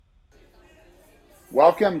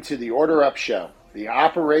Welcome to the Order Up Show, the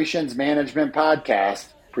operations management podcast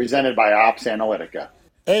presented by Ops Analytica.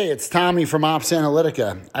 Hey, it's Tommy from Ops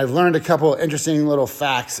Analytica. I've learned a couple interesting little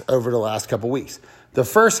facts over the last couple weeks. The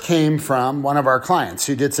first came from one of our clients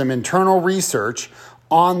who did some internal research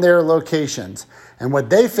on their locations. And what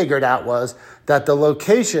they figured out was that the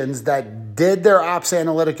locations that did their Ops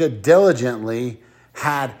Analytica diligently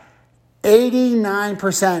had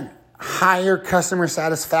 89% higher customer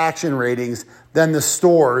satisfaction ratings than the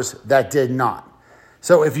stores that did not.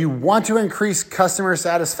 So if you want to increase customer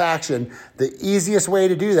satisfaction, the easiest way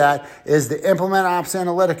to do that is to implement Ops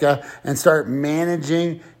Analytica and start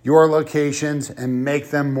managing your locations and make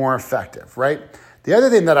them more effective, right? The other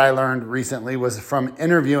thing that I learned recently was from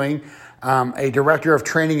interviewing a director of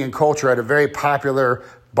training and culture at a very popular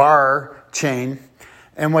bar chain.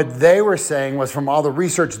 And what they were saying was, from all the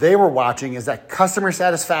research they were watching, is that customer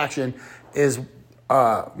satisfaction is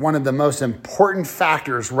one of the most important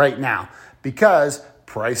factors right now because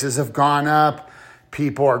prices have gone up,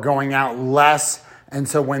 people are going out less, and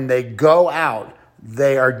so when they go out,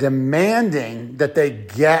 they are demanding that they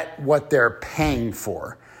get what they're paying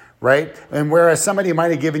for, right? And whereas somebody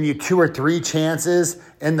might have given you 2 or 3 chances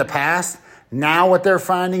in the past, now what they're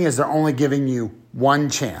finding is they're only giving you 1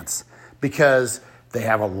 chance because they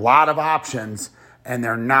have a lot of options and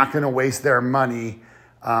they're not going to waste their money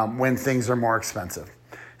when things are more expensive.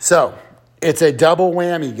 So it's a double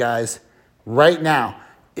whammy, guys. Right now,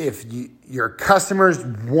 if your customers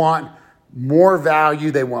want more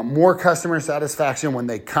value, they want more customer satisfaction when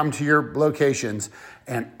they come to your locations,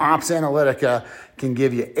 and Ops Analytica can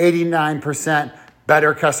give you 89%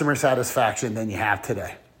 better customer satisfaction than you have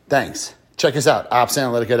today. Thanks. Check us out,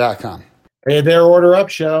 opsanalytica.com. Hey there, Order Up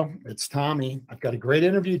Show. It's Tommy. I've got a great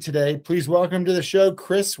interview today. Please welcome to the show,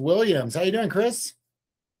 Chris Williams. How you doing, Chris?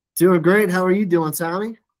 Doing great. How are you doing,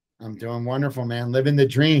 Tommy? I'm doing wonderful, man. Living the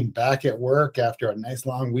dream. Back at work after a nice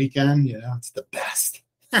long weekend. You know, it's the best.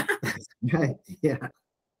 Yeah.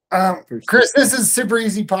 Chris, this is a super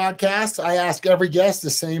easy podcast. I ask every guest the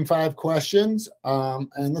same 5 questions.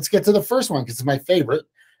 And let's get to the first one because it's my favorite.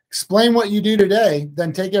 Explain what you do today,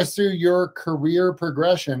 then take us through your career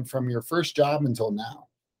progression from your first job until now.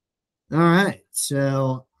 All right.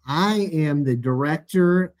 So I am the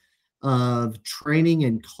director of training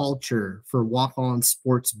and culture for Walk On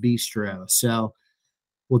Sports Bistro. So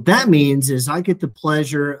what that means is I get the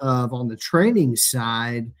pleasure of, on the training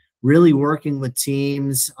side, really working with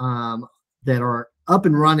teams that are up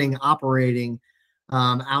and running, operating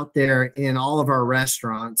out there in all of our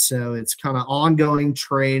restaurants. So it's kind of ongoing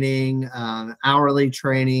training, hourly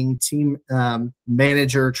training, team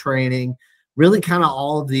manager training, really kind of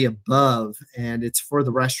all of the above. And it's for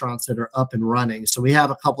the restaurants that are up and running. So we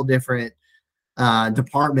have a couple different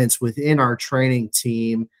departments within our training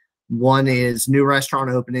team. One is new restaurant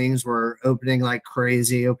openings. We're opening like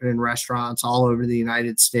crazy, opening restaurants all over the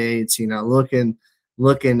United States, you know, looking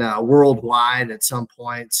worldwide at some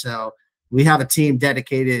point. So we have a team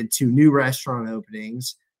dedicated to new restaurant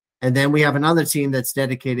openings. And then we have another team that's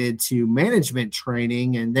dedicated to management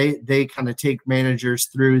training. And they kind of take managers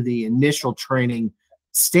through the initial training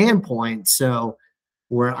standpoint. So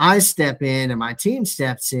where I step in and my team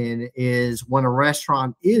steps in is when a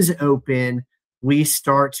restaurant is open, we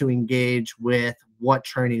start to engage with what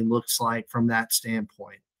training looks like from that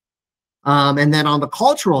standpoint. And then on the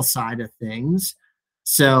cultural side of things,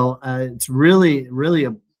 so it's really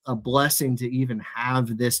a blessing to even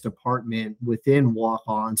have this department within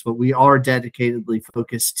Walk-Ons, but we are dedicatedly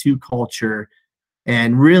focused to culture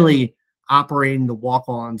and really operating the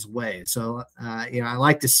Walk-Ons way. So, I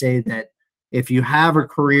like to say that if you have a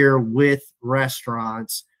career with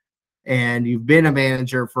restaurants and you've been a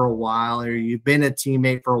manager for a while or you've been a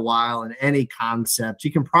teammate for a while in any concept,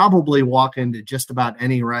 you can probably walk into just about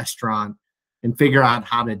any restaurant and figure out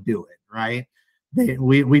how to do it, right?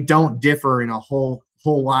 We don't differ in a whole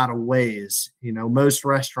lot of ways. You know, most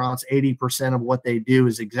restaurants, 80% of what they do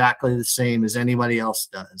is exactly the same as anybody else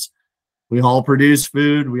does. We all produce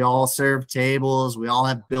food. We all serve tables. We all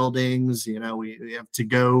have buildings. You know, we have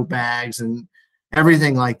to-go bags and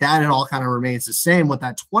everything like that. It all kind of remains the same. What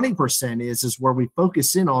that 20% is where we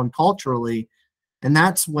focus in on culturally. And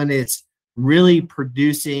that's when it's really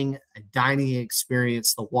producing a dining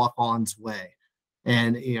experience the Walk-Ons way.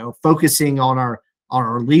 And, you know, focusing on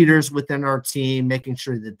our leaders within our team, making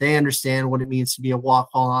sure that they understand what it means to be a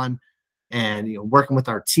walk-on, and, you know, working with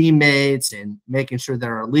our teammates and making sure that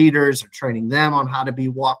our leaders are training them on how to be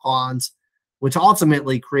walk-ons, which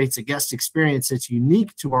ultimately creates a guest experience that's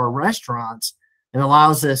unique to our restaurants and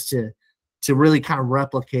allows us to really kind of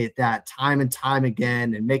replicate that time and time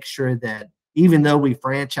again and make sure that even though we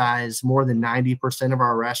franchise more than 90% of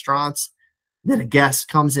our restaurants, that a guest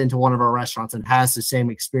comes into one of our restaurants and has the same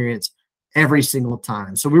experience every single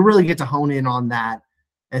time. So we really get to hone in on that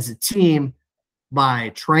as a team by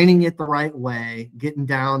training it the right way, getting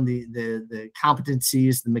down the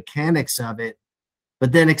competencies, the mechanics of it,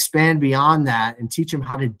 but then expand beyond that and teach them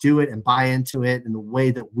how to do it and buy into it in the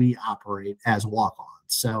way that we operate as walk-ons.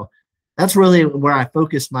 So that's really where I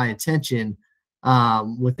focused my attention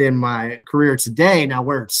within my career today. Now,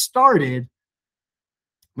 where it started,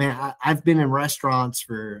 man, I've been in restaurants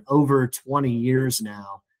for over 20 years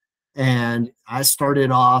now. And I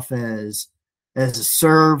started off as a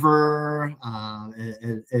server,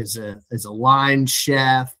 as a line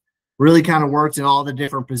chef, really kind of worked in all the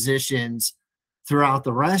different positions throughout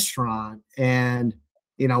the restaurant. And,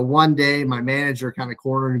 you know, one day my manager kind of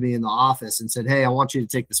cornered me in the office and said, "Hey, I want you to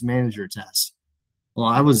take this manager test." Well,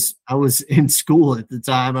 I was in school at the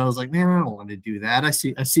time. I was like, "Man, I don't want to do that. I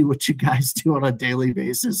see what you guys do on a daily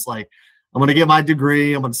basis. Like, I'm going to get my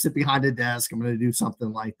degree. I'm going to sit behind a desk. I'm going to do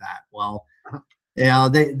something like that." Well, yeah,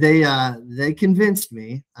 they convinced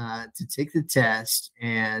me to take the test,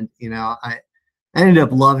 and you know, I ended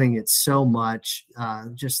up loving it so much.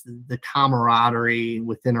 Just the camaraderie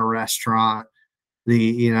within a restaurant,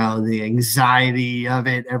 the anxiety of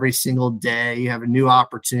it every single day. You have a new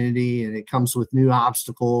opportunity, and it comes with new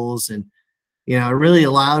obstacles, and you know, it really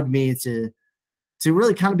allowed me to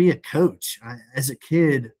really kind of be a coach. As a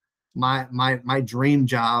kid, my dream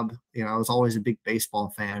job, you know, I was always a big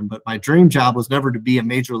baseball fan, but my dream job was never to be a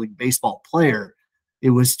Major League Baseball player.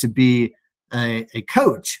 It was to be a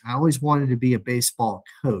coach. I always wanted to be a baseball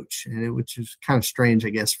coach, and which is kind of strange,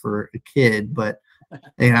 I guess, for a kid, but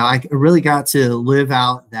you know, I really got to live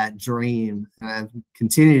out that dream, and I've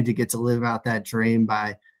continued to get to live out that dream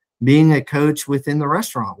by being a coach within the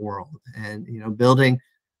restaurant world, and you know, building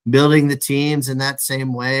the teams in that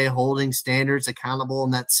same way, holding standards accountable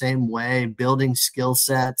in that same way, building skill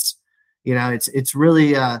sets. You know, it's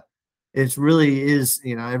really is,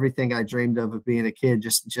 you know, everything I dreamed of being a kid,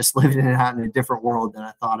 just living it out in a different world than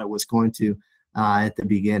I thought I was going to at the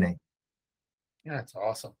beginning. Yeah, that's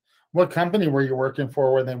awesome. What company were you working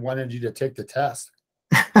for when they wanted you to take the test?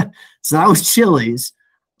 So that was Chili's.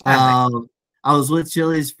 I was with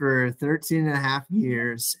Chili's for 13 and a half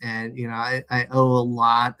years. And, you know, I owe a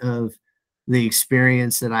lot of the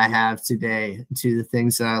experience that I have today to the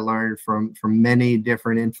things that I learned from many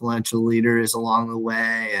different influential leaders along the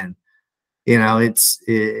way. And, you know,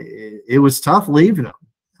 it was tough leaving them.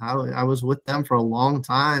 I was with them for a long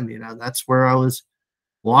time. You know, that's where I was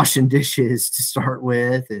washing dishes to start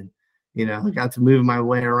with. And, you know, I got to move my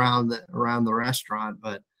way around the restaurant.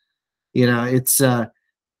 But, you know,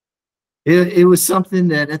 it was something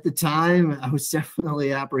that at the time I was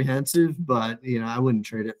definitely apprehensive, but, you know, I wouldn't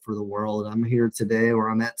trade it for the world. I'm here today where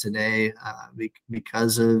I'm at today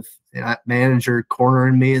because of that manager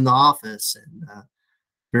cornering me in the office, and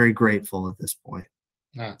very grateful at this point.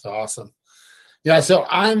 That's awesome. Yeah. So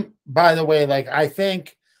by the way, like, I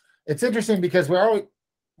think it's interesting because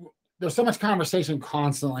there's so much conversation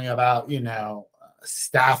constantly about, you know,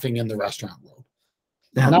 staffing in the restaurant world.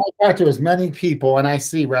 Yeah. And I talk to as many people, and I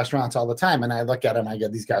see restaurants all the time, and I look at them, I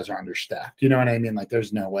get, these guys are understaffed. You know what I mean? Like,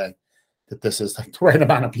 there's no way that this is like the right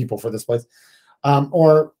amount of people for this place.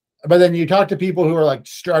 But then you talk to people who are like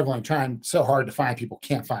struggling, trying so hard to find people,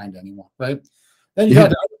 can't find anyone, right? Then you talk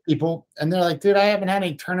to other people, and they're like, "Dude, I haven't had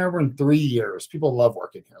any turnover in 3 years. People love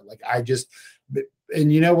working here." Like,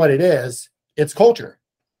 and you know what it is? It's culture.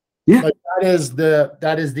 Yeah. Like,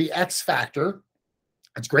 that is the X factor.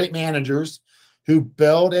 It's great managers who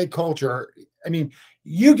build a culture. I mean,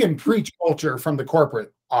 you can preach culture from the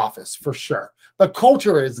corporate office for sure, but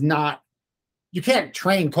culture is not, you can't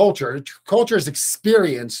train culture. Culture is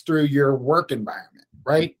experienced through your work environment,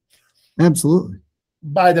 right? Absolutely.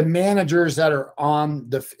 By the managers that are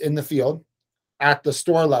in the field at the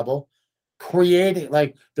store level, creating,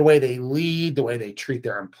 like, the way they lead, the way they treat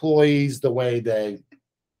their employees, the way they,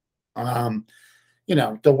 you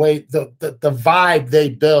know, the way the vibe they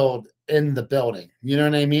build in the building. You know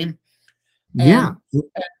what I mean? And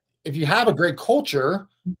if you have a great culture,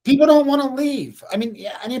 people don't want to leave. I mean,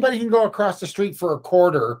 yeah, anybody can go across the street for a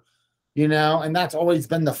quarter, you know, and that's always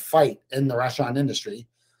been the fight in the restaurant industry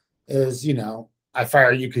is, you know, I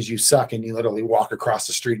fire you because you suck, and you literally walk across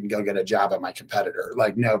the street and go get a job at my competitor.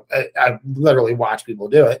 Like, no, I literally watch people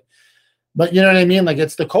do it. But you know what I mean? Like,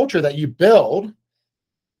 it's the culture that you build.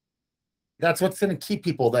 That's what's going to keep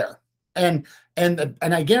people there. And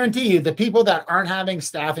I guarantee you, the people that aren't having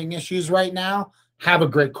staffing issues right now have a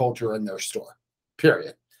great culture in their store,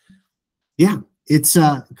 period. Yeah. It's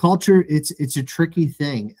a culture. It's a tricky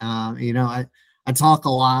thing. I talk a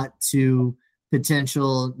lot to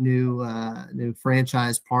potential new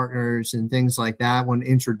franchise partners and things like that when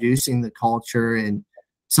introducing the culture. And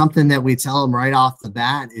something that we tell them right off the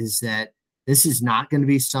bat is that this is not going to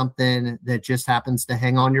be something that just happens to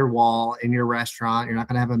hang on your wall in your restaurant. You're not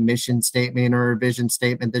going to have a mission statement or a vision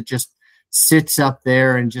statement that just sits up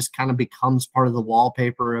there and just kind of becomes part of the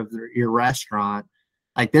wallpaper of your restaurant.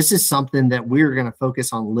 Like, this is something that we're going to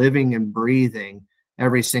focus on living and breathing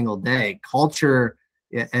every single day. Culture,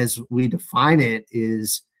 as we define it,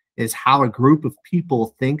 is how a group of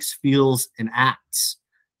people thinks, feels, and acts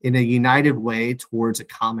in a united way towards a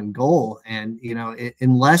common goal. And,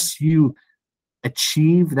 unless you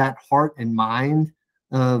achieve that heart and mind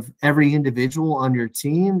of every individual on your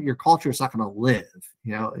team, your culture is not going to live.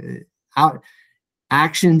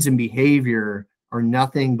 Actions and behavior are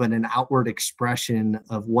nothing but an outward expression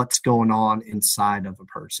of what's going on inside of a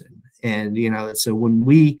person. And, so when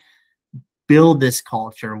we build this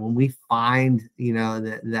culture, when we find,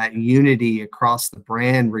 that unity across the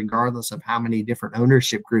brand, regardless of how many different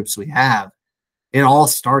ownership groups we have, it all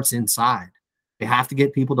starts inside. We have to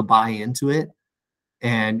get people to buy into it.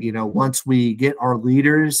 And, once we get our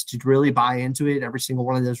leaders to really buy into it, every single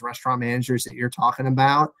one of those restaurant managers that you're talking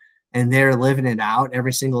about, and they're living it out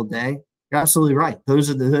every single day, you're absolutely right. Those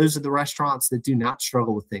are the restaurants that do not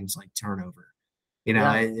struggle with things like turnover.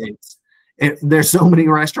 There's so many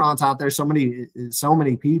restaurants out there, so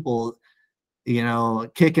many people,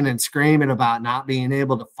 kicking and screaming about not being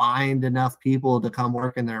able to find enough people to come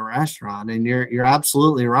work in their restaurant. And you're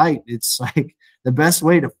absolutely right. It's like the best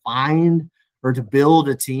way to find or to build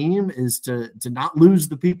a team is to not lose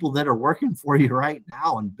the people that are working for you right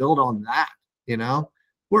now and build on that.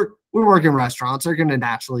 We're working restaurants. They're going to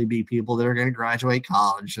naturally be people that are going to graduate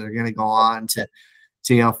college. They're going to go on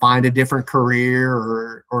to find a different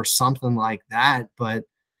career or something like that. But,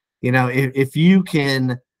 if you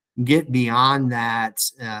can get beyond that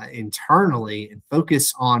internally and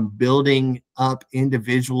focus on building up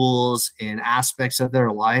individuals and aspects of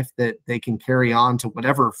their life that they can carry on to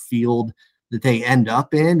whatever field that they end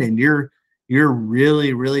up in, and you're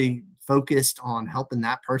really, really focused on helping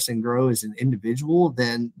that person grow as an individual,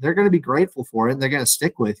 then they're going to be grateful for it. And they're going to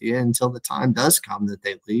stick with you until the time does come that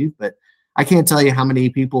they leave. But I can't tell you how many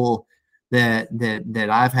people that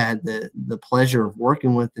I've had the pleasure of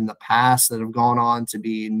working with in the past that have gone on to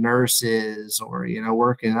be nurses or,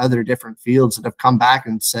 work in other different fields that have come back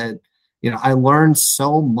and said, I learned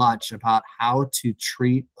so much about how to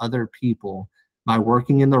treat other people by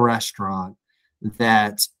working in the restaurant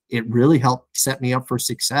that it really helped set me up for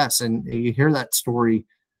success. And you hear that story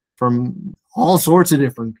from all sorts of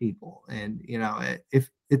different people. And, if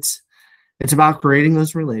it's about creating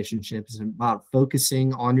those relationships and about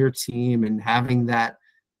focusing on your team and having that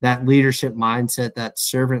leadership mindset, that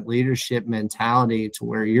servant leadership mentality, to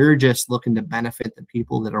where you're just looking to benefit the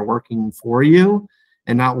people that are working for you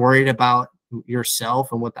and not worried about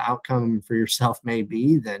yourself and what the outcome for yourself may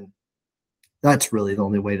be, then that's really the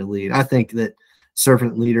only way to lead. I think that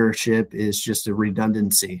servant leadership is just a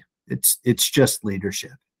redundancy. It's just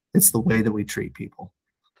leadership. It's the way that we treat people.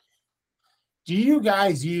 Do you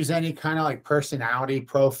guys use any kind of like personality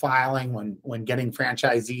profiling when getting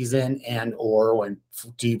franchisees in, or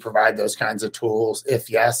do you provide those kinds of tools? If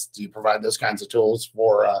yes, do you provide those kinds of tools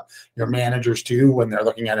for your managers too when they're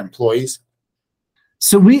looking at employees?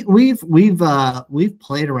 So we've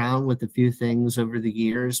played around with a few things over the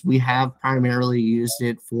years. We have primarily used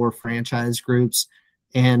it for franchise groups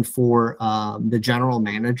and for the general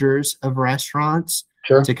managers of restaurants.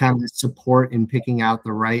 Sure. To kind of support in picking out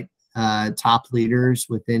the right top leaders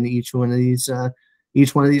within each one of these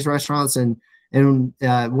restaurants. And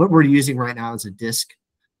what we're using right now is a DISC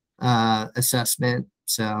assessment.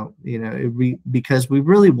 So, because we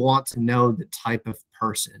really want to know the type of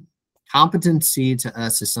person. Competency to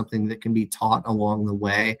us is something that can be taught along the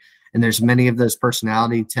way. And there's many of those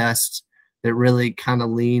personality tests that really kind of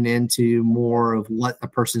lean into more of what a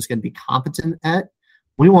person's going to be competent at.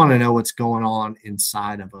 We want to know what's going on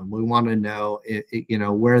inside of them. We want to know,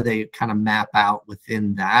 where they kind of map out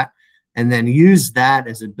within that, and then use that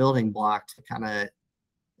as a building block to kind of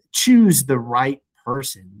choose the right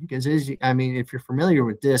person. Because if you're familiar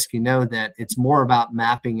with DISC, you know that it's more about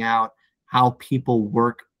mapping out how people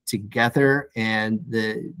work together and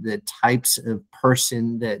the types of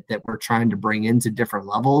person that we're trying to bring into different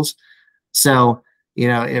levels. So,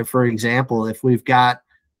 if, for example, if we've got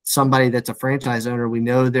somebody that's a franchise owner, we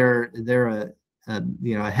know they're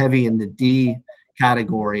a heavy in the D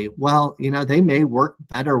category. Well, they may work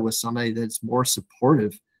better with somebody that's more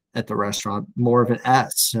supportive at the restaurant, more of an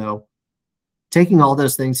S. So taking all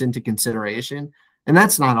those things into consideration. And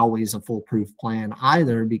that's not always a foolproof plan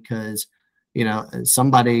either, because,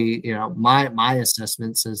 somebody, my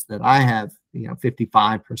assessment says that I have,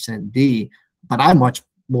 55% D, but I much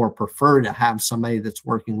more prefer to have somebody that's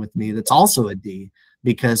working with me that's also a D,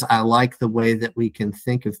 because I like the way that we can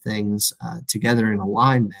think of things together in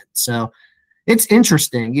alignment. So it's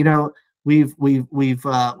interesting. We've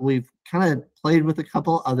kind of played with a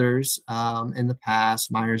couple others in the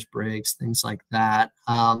past, Myers-Briggs, things like that.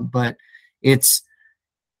 But at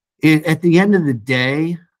the end of the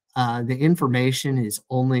day, the information is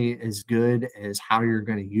only as good as how you're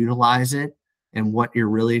going to utilize it and what you're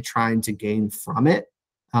really trying to gain from it.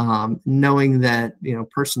 Knowing that,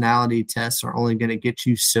 personality tests are only going to get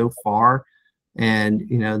you so far. And,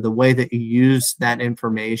 the way that you use that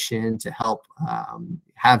information to help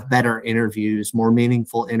have better interviews, more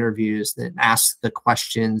meaningful interviews that ask the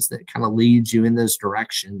questions that kind of leads you in those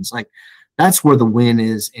directions. Like, that's where the win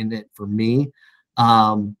is in it for me.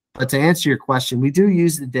 But to answer your question, we do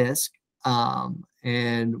use the DISC,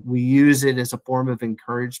 and we use it as a form of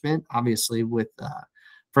encouragement, obviously with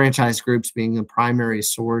franchise groups being a primary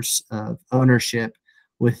source of ownership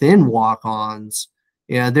within walk-ons.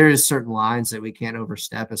 There's certain lines that we can't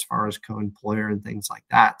overstep as far as co-employer and things like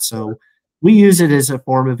that. So we use it as a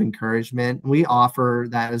form of encouragement. We offer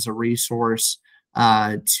that as a resource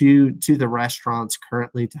to the restaurants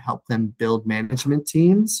currently to help them build management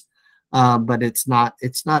teams. But it's not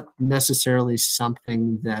necessarily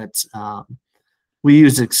something that we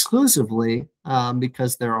use exclusively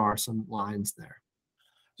because there are some lines there.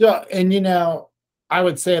 Yeah, and I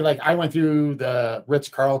would say, like, I went through the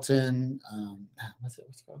Ritz-Carlton. What's it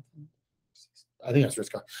called? I think it's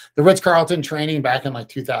Ritz-Carlton. The Ritz-Carlton training back in like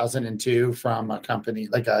 2002 from a company,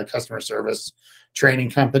 like a customer service training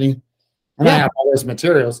company, and I have all those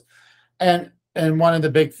materials. And one of the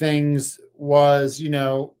big things was,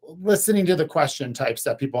 listening to the questions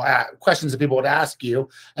that people would ask you,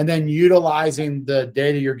 and then utilizing the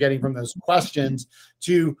data you're getting from those questions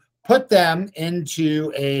to put them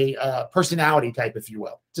into a personality type, if you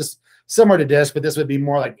will, just similar to DISC, but this would be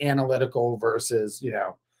more like analytical versus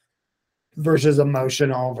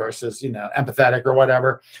emotional versus, empathetic or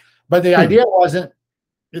whatever. But the idea wasn't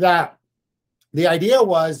that. The idea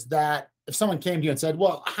was that if someone came to you and said,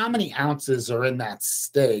 well, how many ounces are in that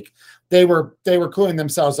steak? They were cluing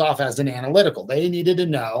themselves off as an analytical. They needed to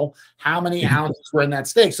know how many ounces were in that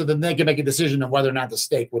steak so then they could make a decision of whether or not the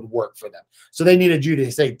steak would work for them. So they needed you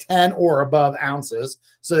to say 10 or above ounces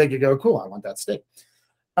so they could go, cool, I want that steak.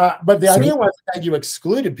 But the idea wasn't that you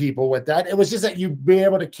excluded people with that. It was just that you'd be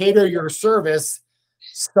able to cater your service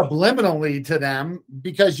subliminally to them,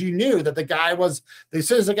 because you knew that the guy was, as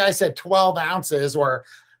soon as the guy said 12 ounces, or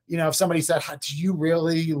if somebody said, do you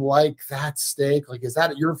really like that steak? Like, is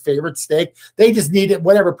that your favorite steak? They just needed,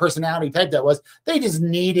 whatever personality type that was, they just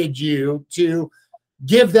needed you to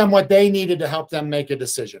give them what they needed to help them make a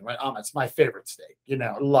decision, right? It's my favorite steak,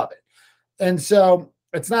 love it. And so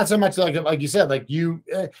it's not so much like you said,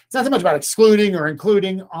 it's not so much about excluding or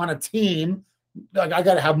including on a team. Like, I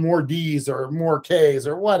got to have more D's or more K's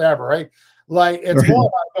or whatever, right? Like, it's more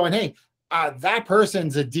about going, hey, that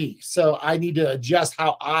person's a D, so I need to adjust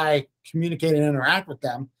how I communicate and interact with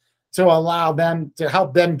them to allow them to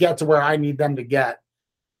help them get to where I need them to get,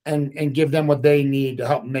 and give them what they need to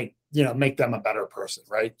help make them a better person,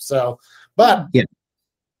 right? So, but yeah,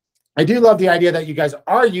 I do love the idea that you guys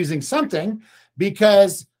are using something,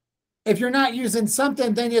 because if you're not using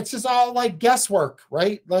something, then it's just all like guesswork,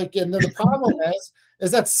 right? Like, and the problem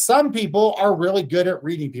is that some people are really good at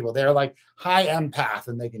reading people. They're like high empath,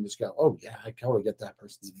 and they can just go, oh yeah, I totally get that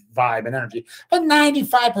person's vibe and energy. But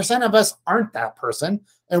 95% of us aren't that person.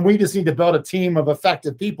 And we just need to build a team of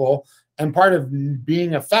effective people. And part of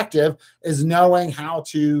being effective is knowing how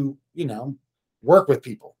to, work with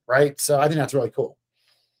people, right? So I think that's really cool.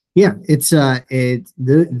 Yeah, it's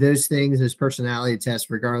those things, those personality tests,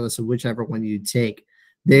 regardless of whichever one you take,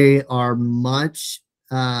 they are much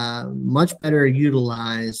better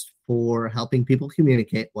utilized for helping people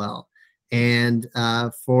communicate well, and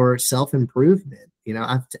for self-improvement.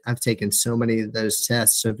 I've taken so many of those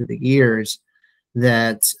tests over the years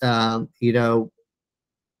that at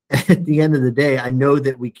the end of the day, I know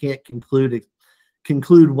that we can't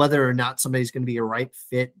conclude whether or not somebody's going to be a right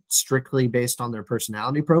fit strictly based on their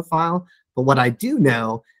personality profile. But what I do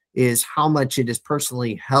know is how much it has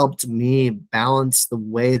personally helped me balance the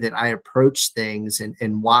way that I approach things,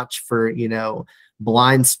 and watch for,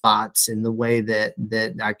 blind spots in the way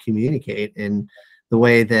that I communicate, and the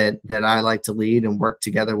way that I like to lead and work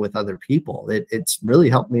together with other people. It's really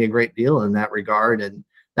helped me a great deal in that regard. And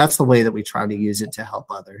that's the way that we try to use it to help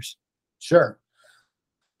others. Sure.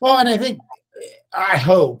 Well, and I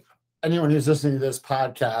hope anyone who's listening to this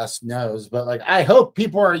podcast knows, but like, I hope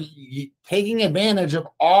people are taking advantage of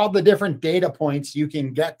all the different data points you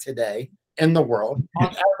can get today in the world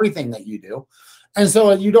on everything that you do. And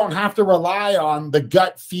so you don't have to rely on the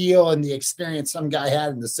gut feel and the experience some guy had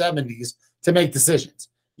in the 70s to make decisions.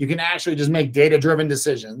 You can actually just make data-driven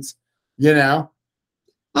decisions, you know?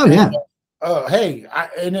 Oh, yeah.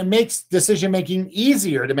 And it makes decision-making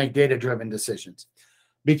easier to make data-driven decisions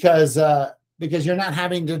because you're not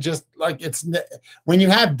having to just like, when you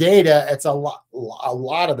have data, it's a lot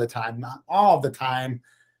of the time, not all the time,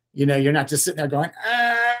 you're not just sitting there going,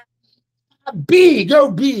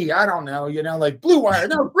 go B. I don't know, like blue wire,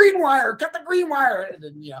 no, green wire, cut the green wire. And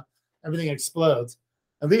then, everything explodes.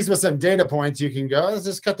 At least with some data points, you can go, let's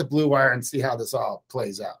just cut the blue wire and see how this all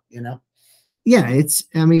plays out, Yeah, it's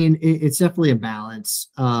definitely a balance.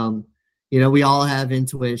 We all have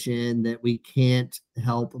intuition that we can't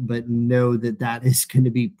help but know that is going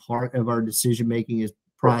to be part of our decision-making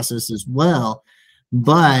process as well.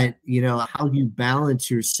 But, how you balance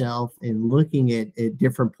yourself and looking at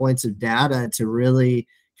different points of data to really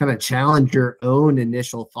kind of challenge your own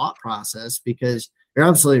initial thought process, because you're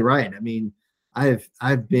absolutely right. I mean,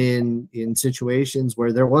 I've been in situations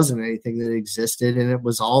where there wasn't anything that existed and it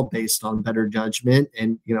was all based on better judgment.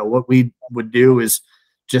 And, what we would do is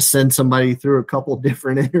just send somebody through a couple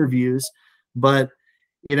different interviews. But,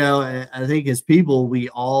 I think as people, we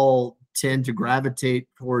all tend to gravitate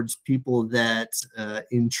towards people that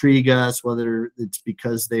intrigue us, whether it's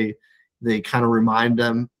because they kind of remind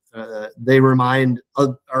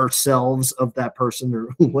ourselves of that person or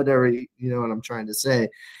whatever, you know what I'm trying to say.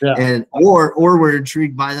 Yeah. And or we're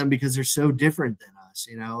intrigued by them because they're so different than us,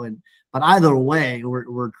 but either way,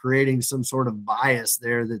 we're creating some sort of bias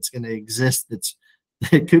there that's going to exist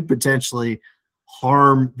that could potentially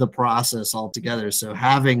harm the process altogether. So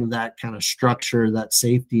having that kind of structure, that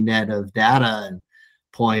safety net of data and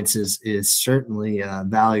points is certainly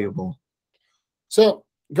valuable. So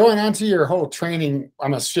going on to your whole training,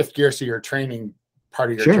 I'm going to shift gears to your training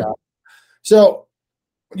part of your job. So,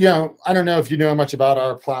 I don't know if you know much about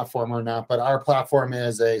our platform or not, but our platform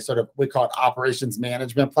is a sort of, we call it operations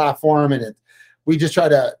management platform. And we just try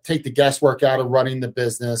to take the guesswork out of running the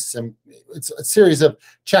business. And it's a series of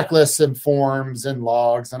checklists and forms and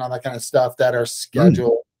logs and all that kind of stuff that are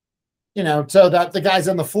scheduled, so that the guys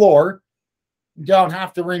on the floor don't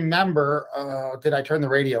have to remember, did I turn the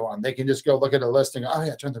radio on? They can just go look at a list and go, oh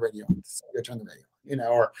yeah, turn the radio on. Turn the radio,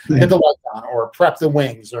 or hit the light on, or prep the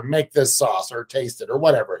wings, or make this sauce, or taste it, or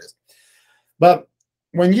whatever it is. But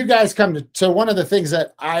when you guys come to one of the things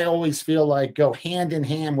that I always feel like go hand in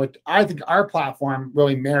hand with, I think our platform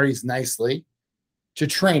really marries nicely to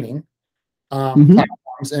training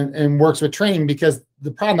platforms and works with training, because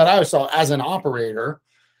the problem that I always saw as an operator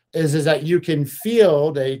is that you can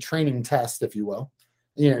field a training test, if you will.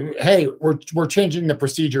 Hey, we're changing the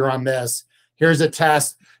procedure on this. Here's a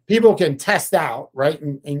test. People can test out, right?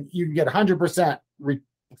 And you can get 100%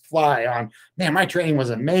 reply on, man, my training was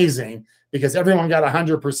amazing because everyone got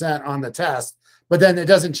 100% on the test, but then it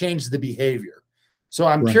doesn't change the behavior. So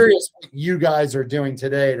I'm curious what you guys are doing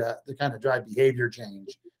today to kind of drive behavior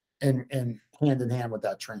change and hand in hand with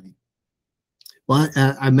that training. Well,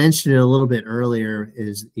 I mentioned it a little bit earlier,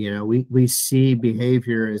 is, we see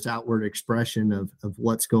behavior as outward expression of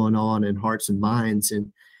what's going on in hearts and minds.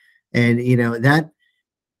 And that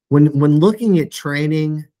when looking at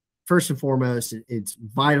training, first and foremost, it's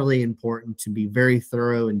vitally important to be very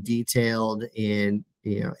thorough and detailed in,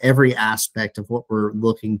 every aspect of what we're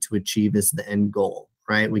looking to achieve as the end goal,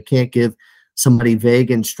 right? We can't give somebody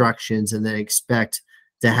vague instructions and then expect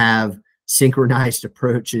to have synchronized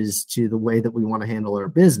approaches to the way that we want to handle our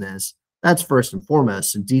business. That's first and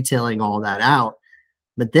foremost, and detailing all that out.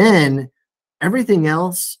 But then everything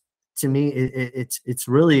else, to me, it's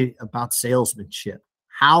really about salesmanship.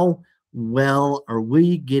 How well are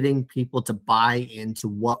we getting people to buy into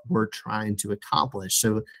what we're trying to accomplish?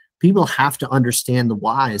 So people have to understand the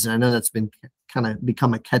whys. And I know that's been kind of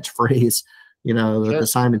become a catchphrase, the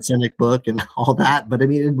Simon Sinek book and all that. But I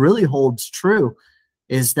mean, it really holds true,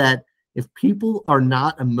 is that if people are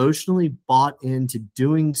not emotionally bought into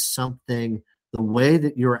doing something the way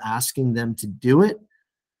that you're asking them to do it,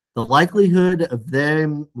 the likelihood of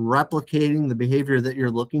them replicating the behavior that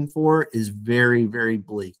you're looking for is very, very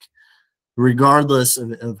bleak, regardless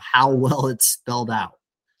of how well it's spelled out.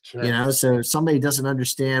 Sure. So if somebody doesn't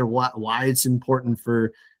understand why it's important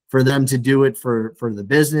for them to do it for the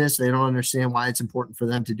business, they don't understand why it's important for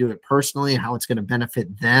them to do it personally, how it's going to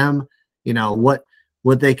benefit them,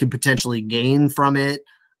 what they could potentially gain from it.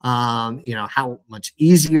 how much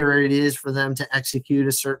easier it is for them to execute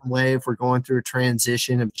a certain way if we're going through a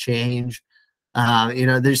transition of change.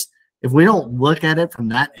 If we don't look at it from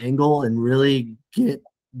that angle and really get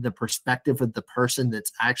the perspective of the person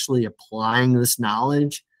that's actually applying this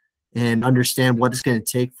knowledge and understand what it's going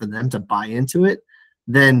to take for them to buy into it,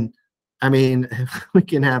 then, I mean, we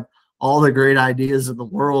can have all the great ideas of the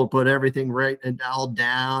world, put everything right and all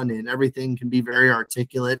down, and everything can be very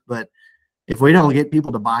articulate. But if we don't get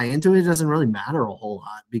people to buy into it, it doesn't really matter a whole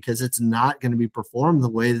lot, because it's not going to be performed the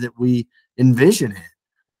way that we envision it.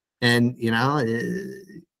 And,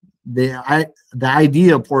 the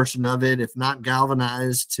idea portion of it, if not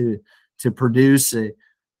galvanized to produce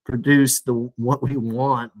what we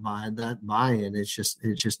want by that buy-in, it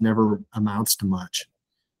just never amounts to much.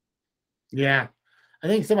 Yeah, I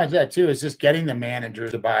think so much of that too is just getting the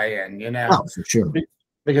managers to buy in. Oh, for sure.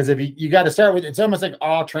 Because if you got to start with, it's almost like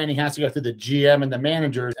all training has to go through the GM and the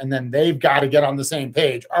managers, and then they've got to get on the same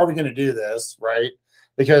page. Are we going to do this, right?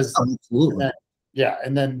 Because absolutely,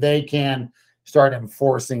 and then they can start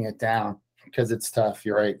enforcing it down, because it's tough.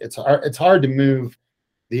 You're right. It's hard to move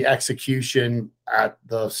the execution at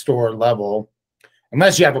the store level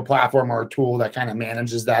unless you have a platform or a tool that kind of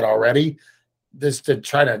manages that already. This to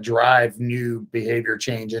try to drive new behavior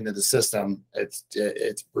change into the system,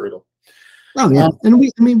 it's brutal. Oh yeah, and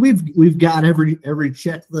we've got every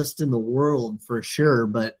checklist in the world for sure,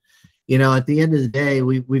 but at the end of the day,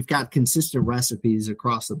 we've got consistent recipes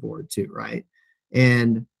across the board too, right?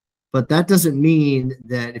 But that doesn't mean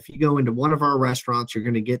that if you go into one of our restaurants, you're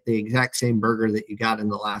going to get the exact same burger that you got in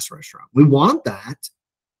the last restaurant. We want that,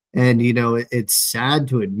 and it's sad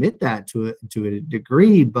to admit that to a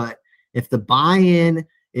degree, but if the buy-in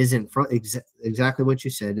isn't from exactly what you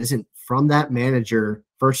said, isn't from that manager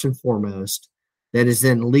first and foremost, that is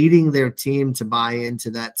then leading their team to buy into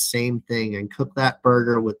that same thing and cook that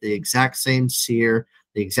burger with the exact same sear,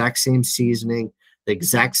 the exact same seasoning, the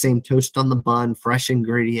exact same toast on the bun, fresh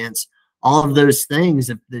ingredients, all of those things.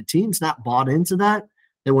 If the team's not bought into that,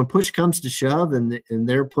 then when push comes to shove and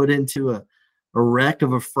they're put into a wreck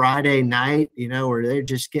of a Friday night, where they're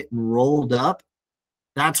just getting rolled up,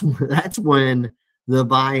 that's when the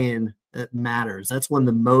buy-in matters. That's when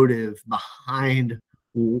the motive behind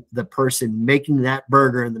the person making that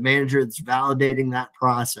burger and the manager that's validating that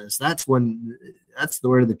process, that's where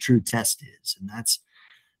the true test is. And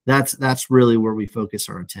that's really where we focus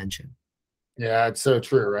our attention. Yeah, it's so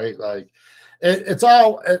true, right? Like it's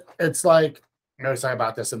like, I always talk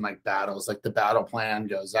about this in like battles, like the battle plan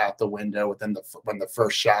goes out the window when the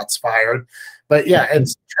first shot's fired. But yeah,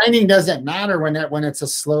 training doesn't matter when it's a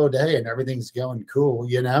slow day and everything's going cool.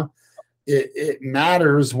 It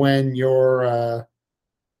matters when you're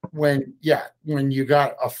when you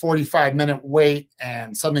got a 45-minute wait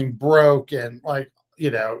and something broke and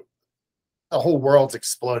the whole world's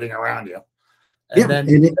exploding around you, and then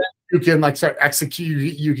you can start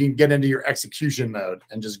execute. You can get into your execution mode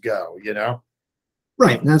and just go.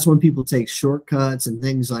 Right. And that's when people take shortcuts and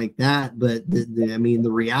things like that. But the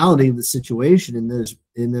reality of the situation in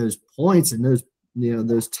those points and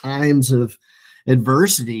those times of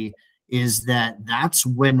adversity is that's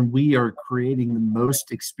when we are creating the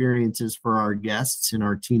most experiences for our guests and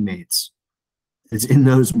our teammates. It's in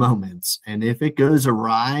those moments. And if it goes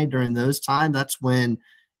awry during those times, that's when,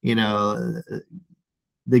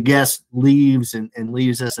 the guest leaves and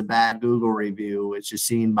leaves us a bad Google review, which is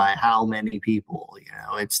seen by how many people.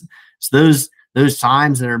 It's those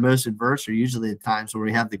times that are most adverse are usually the times where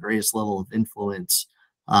we have the greatest level of influence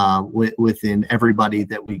within everybody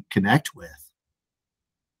that we connect with.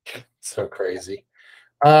 So crazy.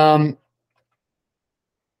 Okay,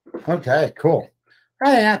 cool.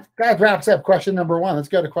 All right, that wraps up question number 1. Let's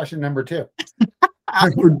go to question number 2.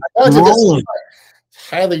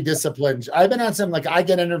 Highly disciplined. I've been on some, I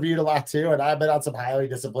get interviewed a lot too, and I've been on some highly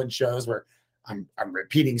disciplined shows where I'm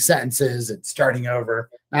repeating sentences and starting over.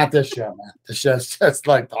 Not this show, man. The show's just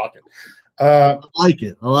like talking. I like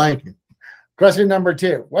it. Question number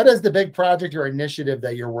 2. What is the big project or initiative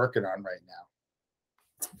that you're working on right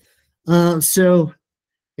now? So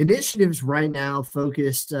initiatives right now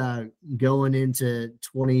focused going into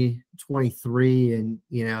 2023, and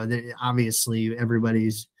obviously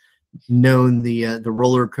everybody's known the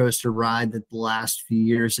roller coaster ride that the last few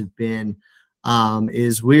years have been.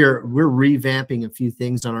 Is we're revamping a few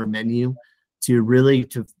things on our menu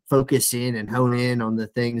to focus in and hone in on the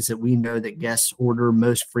things that we know that guests order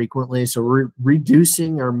most frequently. So we're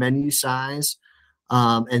reducing our menu size,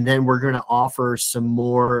 and then we're going to offer some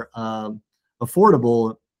more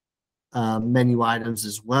affordable menu items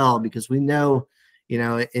as well, because we know,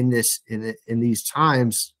 in these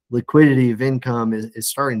times, liquidity of income is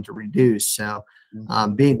starting to reduce. So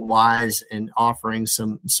being wise and offering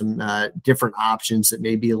some different options that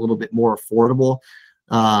may be a little bit more affordable.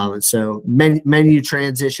 So menu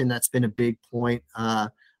transition, that's been a big point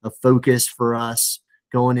of focus for us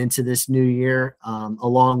going into this new year,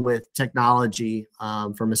 along with technology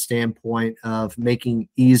from a standpoint of making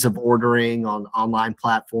ease of ordering on online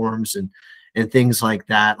platforms and things like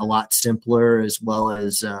that a lot simpler, as well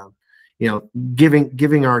as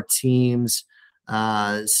giving our teams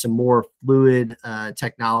some more fluid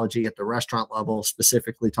technology at the restaurant level,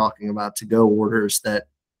 specifically talking about to-go orders that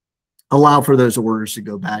allow for those orders to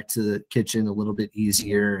go back to the kitchen a little bit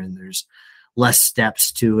easier, and there's less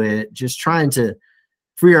steps to it. Just trying to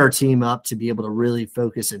free our team up to be able to really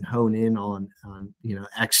focus and hone in on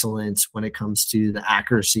excellence when it comes to the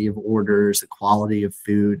accuracy of orders, the quality of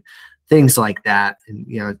food, things like that,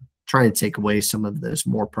 and trying to take away some of those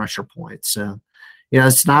more pressure points. So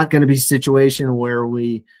it's not going to be a situation where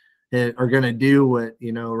we are going to do what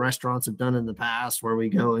restaurants have done in the past, where we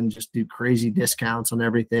go and just do crazy discounts on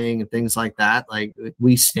everything and things like that. Like,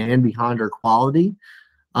 we stand behind our quality,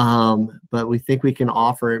 but we think we can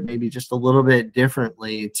offer it maybe just a little bit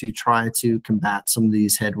differently to try to combat some of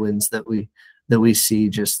these headwinds that we see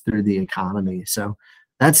just through the economy. So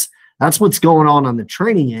that's what's going on the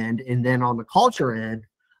training end. And then on the culture end,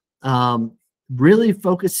 really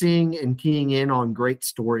focusing and keying in on great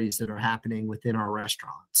stories that are happening within our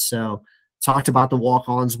restaurants. So talked about the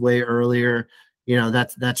walk-ons way earlier.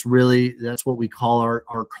 That's what we call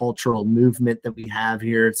our cultural movement that we have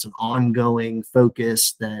here. It's an ongoing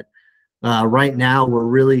focus that right now we're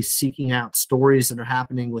really seeking out stories that are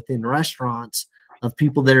happening within restaurants of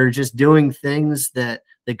people that are just doing things that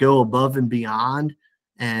go above and beyond,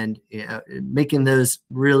 and making those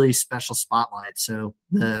really special spotlights. So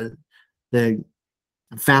the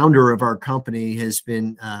founder of our company has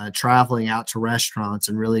been traveling out to restaurants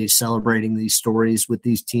and really celebrating these stories with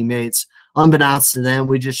these teammates. Unbeknownst to them,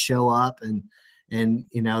 we just show up and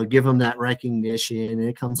give them that recognition, and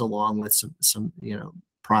it comes along with some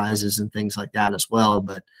prizes and things like that as well.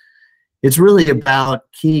 But it's really about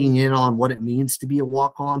keying in on what it means to be a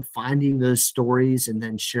walk-on, finding those stories, and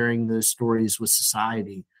then sharing those stories with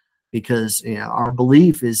society, because our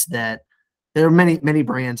belief is that there are many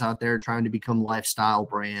brands out there trying to become lifestyle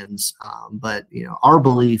brands, but our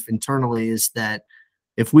belief internally is that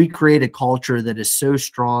if we create a culture that is so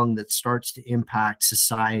strong that starts to impact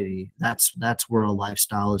society, that's where a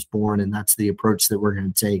lifestyle is born, and that's the approach that we're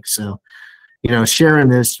going to take. So sharing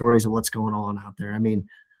those stories of what's going on out there. I mean,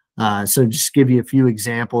 so just give you a few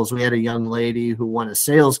examples. We had a young lady who won a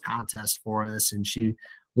sales contest for us, and she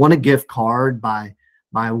won a gift card by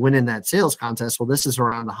winning that sales contest. Well, this is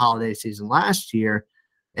around the holiday season last year,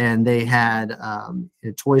 and they had a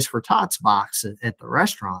Toys for Tots box at the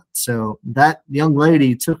restaurant. So that young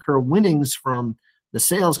lady took her winnings from the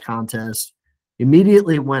sales contest,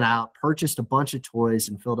 immediately went out, purchased a bunch of toys,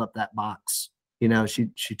 and filled up that box.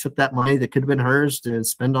 She took that money that could have been hers to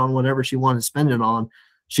spend on whatever she wanted to spend it on.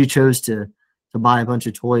 She chose to buy a bunch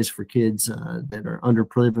of toys for kids that are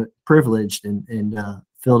underprivileged, and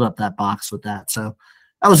filled up that box with that. So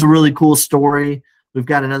that was a really cool story. We've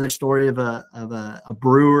got another story of a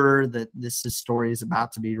brewer that this story is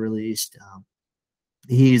about to be released.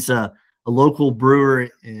 He's a local brewer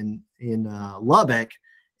in Lubbock,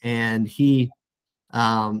 and he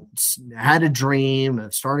had a dream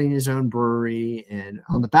of starting his own brewery. And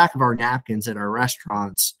on the back of our napkins at our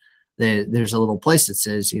restaurants, there's a little place that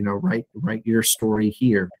says, write your story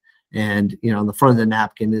here. And on the front of the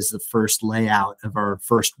napkin is the first layout of our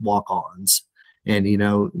first walk-ons. And,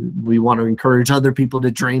 we want to encourage other people to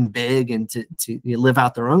dream big and to live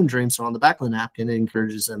out their own dreams. So on the back of the napkin, it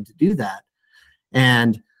encourages them to do that.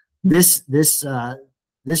 And this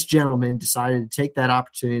gentleman decided to take that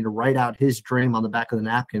opportunity to write out his dream on the back of the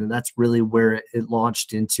napkin. And that's really where it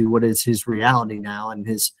launched into what is his reality now, and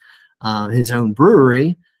his own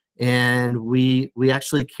brewery. And we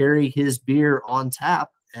actually carry his beer on tap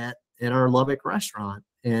at our Lubbock restaurant.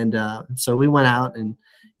 And so we went out and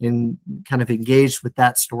kind of engaged with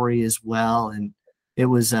that story as well, and it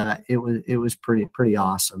was pretty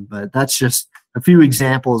awesome. But that's just a few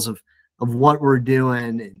examples of what we're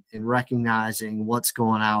doing and recognizing what's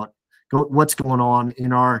going on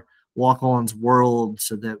in our walk-ons world,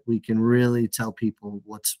 so that we can really tell people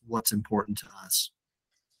what's important to us.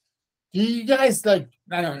 Do you guys I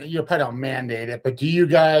don't know, you probably don't mandate it, but do you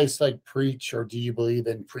guys preach, or do you believe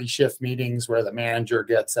in pre-shift meetings where the manager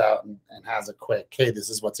gets out and has a quick, hey, this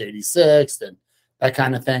is what's 86th and that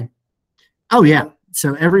kind of thing? Oh yeah.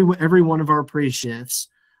 So every one of our pre-shifts,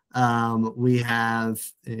 We have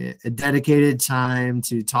a dedicated time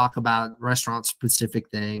to talk about restaurant specific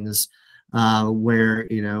things, where,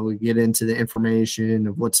 we get into the information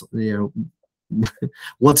of what's,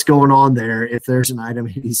 what's going on there. If there's an item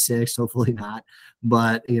 86, hopefully not,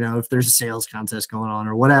 but if there's a sales contest going on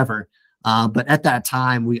or whatever. But at that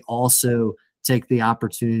time, we also take the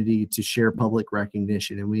opportunity to share public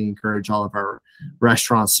recognition, and we encourage all of our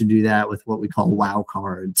restaurants to do that with what we call wow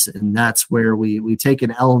cards. And that's where we take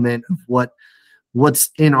an element of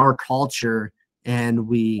what's in our culture, and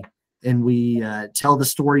we tell the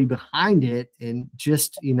story behind it, and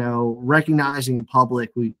just recognizing the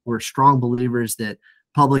public. We're strong believers that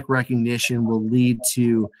public recognition will lead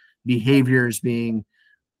to behaviors being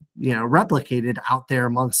replicated out there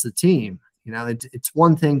amongst the team. It's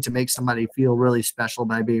one thing to make somebody feel really special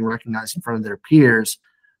by being recognized in front of their peers,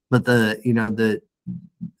 but the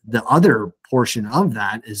other portion of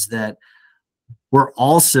that is that we're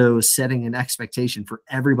also setting an expectation for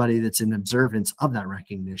everybody that's in observance of that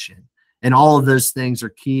recognition. And all of those things are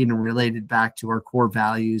keyed and related back to our core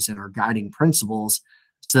values and our guiding principles,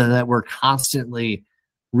 so that we're constantly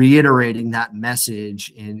reiterating that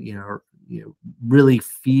message and, really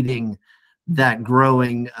feeding that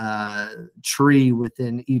growing tree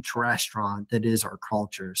within each restaurant that is our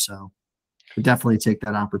culture. So we definitely take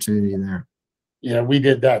that opportunity there. Yeah, we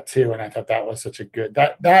did that too. And I thought that was such a good,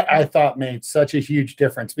 that I thought made such a huge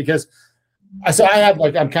difference, because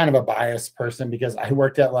I'm kind of a biased person, because I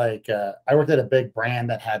worked at a big brand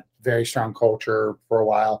that had very strong culture for a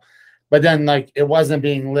while, but then it wasn't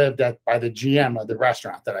being lived at by the GM of the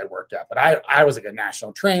restaurant that I worked at. But I was a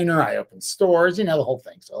national trainer. I opened stores, the whole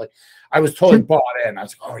thing. So I was totally bought in. I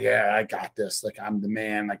was like, oh yeah, I got this. I'm the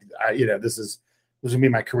man. This was gonna be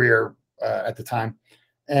my career at the time.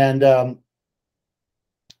 And I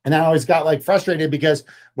always got frustrated, because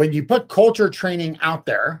when you put culture training out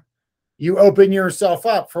there, you open yourself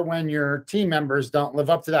up for when your team members don't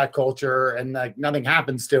live up to that culture and nothing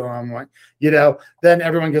happens to them, then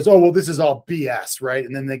everyone goes, oh, well, this is all BS. Right.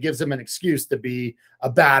 And then that gives them an excuse to be a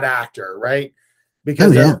bad actor. Right.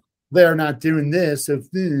 Because they're not doing this,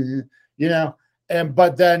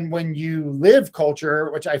 but then when you live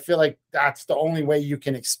culture, which I feel like that's the only way you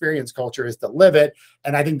can experience culture, is to live it.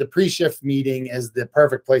 And I think the pre-shift meeting is the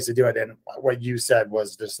perfect place to do it. And what you said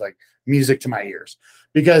was just music to my ears,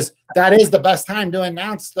 because that is the best time to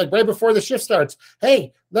announce, right before the shift starts.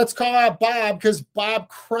 Hey, let's call out Bob, because Bob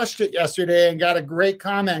crushed it yesterday and got a great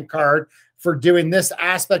comment card for doing this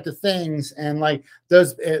aspect of things. And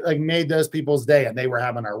it made those people's day, and they were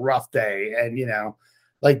having a rough day. And,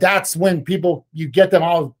 that's when you get them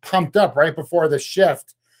all pumped up right before the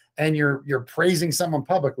shift, and you're praising someone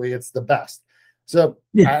publicly. It's the best. So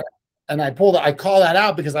yeah. I call that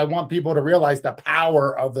out because I want people to realize the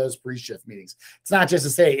power of those pre-shift meetings. It's not just to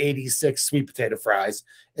say 86 sweet potato fries.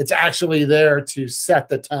 It's actually there to set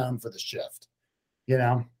the tone for the shift,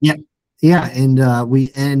 Yeah. Yeah. And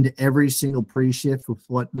we end every single pre-shift with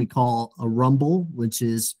what we call a rumble, which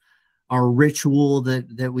is our ritual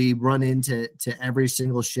that we run into every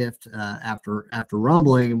single shift after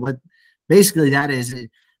rumbling. And what basically that is,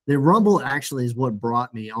 the rumble actually is what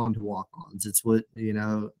brought me onto walk-ons. It's what,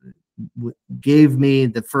 gave me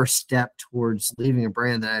the first step towards leaving a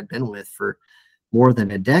brand that I'd been with for more than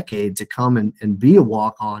a decade to come and be a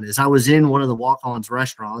walk-on. Is I was in one of the walk-ons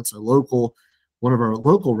restaurants, one of our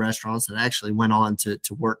local restaurants, that actually went on to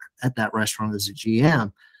work at that restaurant as a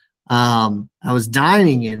GM. I was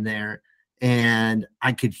dining in there, and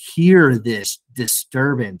I could hear this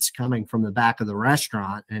disturbance coming from the back of the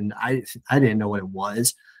restaurant, and I didn't know what it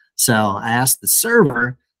was. So I asked the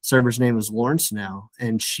server's name was Lauren Snow,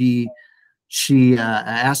 and I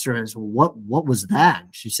asked her, I said, what was that?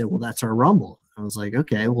 She said, well, that's our rumble. I was like,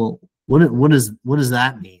 okay, well, what does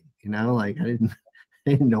that mean? I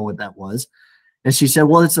didn't know what that was. And she said,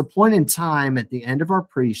 well, it's a point in time at the end of our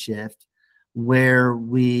pre-shift where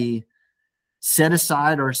we set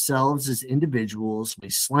aside ourselves as individuals. We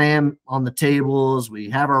slam on the tables, we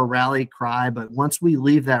have our rally cry, but once we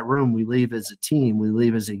leave that room, we leave as a team, we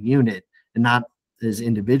leave as a unit, and not as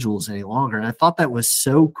individuals any longer. And I thought that was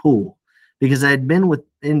so cool, because I had been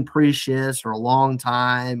in pre-shifts for a long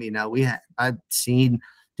time. I've seen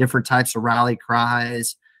different types of rally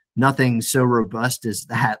cries, nothing so robust as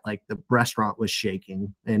that. The restaurant was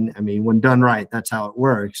shaking. And I mean, when done right, that's how it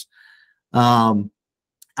works. I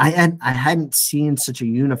hadn't seen such a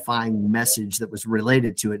unifying message that was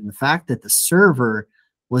related to it. And the fact that the server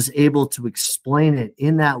was able to explain it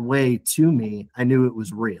in that way to me, I knew it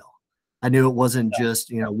was real. I knew it wasn't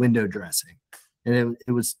just, window dressing. And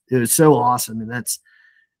it was so awesome. And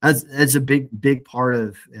As a big part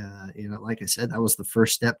of, like I said, that was the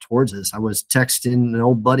first step towards this. I was texting an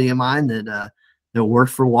old buddy of mine that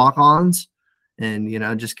worked for Walk-Ons, and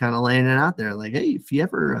just kind of laying it out there, like, hey, if you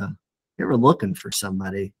ever looking for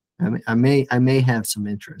somebody, I may have some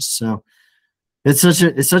interest. So it's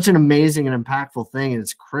such an amazing and impactful thing, and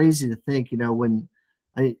it's crazy to think,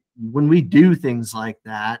 when we do things like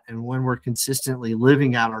that, and when we're consistently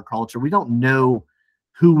living out our culture, we don't know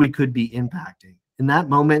who we could be impacting. In that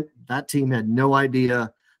moment, that team had no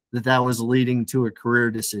idea that was leading to a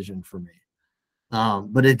career decision for me.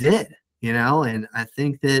 But it did, and I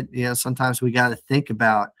think that, sometimes we got to think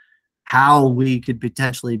about how we could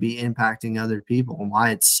potentially be impacting other people, and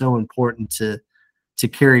why it's so important to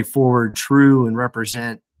carry forward true and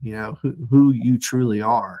represent, who you truly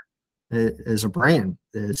are as a brand,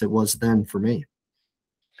 as it was then for me.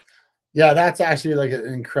 Yeah, that's actually like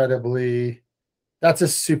that's a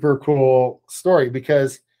super cool story,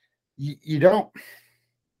 because you're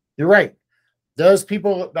right. Those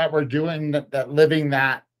people that were doing that, living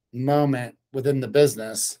that moment within the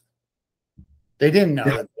business, they didn't know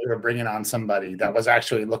that they were bringing on somebody that was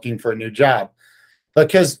actually looking for a new job.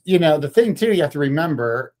 Because, the thing too, you have to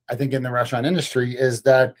remember, I think, in the restaurant industry, is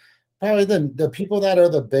that probably the people that are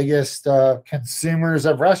the biggest consumers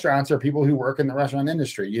of restaurants are people who work in the restaurant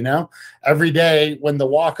industry. Every day when the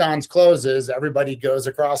Walk-Ons closes, everybody goes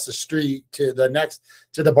across the street to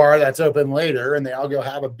the bar that's open later, and they all go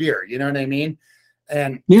have a beer. You know what I mean?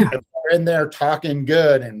 And yeah, if they're in there talking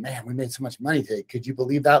good, and man, we made so much money today. Could you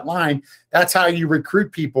believe that line? That's how you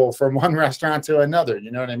recruit people from one restaurant to another. You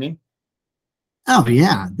know what I mean? Oh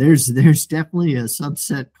yeah, there's definitely a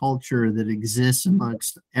subset culture that exists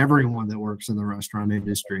amongst everyone that works in the restaurant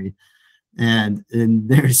industry, and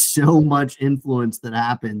there's so much influence that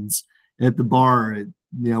happens at the bar at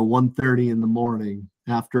 1:30 in the morning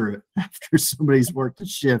after somebody's worked a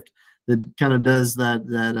shift, that kind of does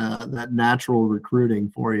that natural recruiting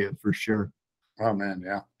for you, for sure. Oh man,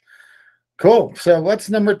 yeah. Cool. So what's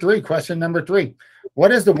number 3? Question number 3.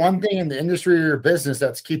 What is the one thing in the industry or your business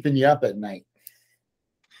that's keeping you up at night?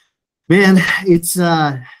 Man, it's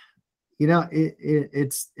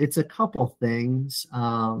it's a couple things.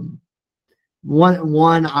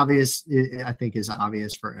 One obvious, I think, is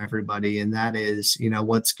obvious for everybody, and that is,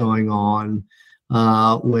 what's going on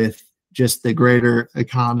with just the greater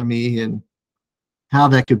economy, and how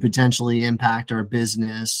that could potentially impact our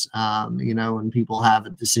business. When people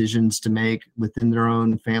have decisions to make within their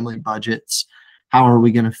own family budgets, how are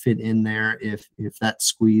we going to fit in there if that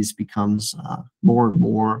squeeze becomes more and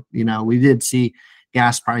more? We did see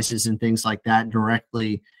gas prices and things like that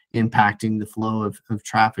directly impacting the flow of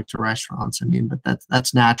traffic to restaurants. But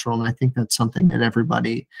that's natural, and I think that's something that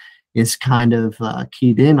everybody is kind of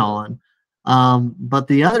keyed in on. But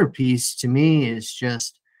the other piece to me is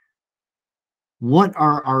just, what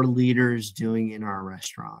are our leaders doing in our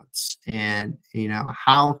restaurants? And,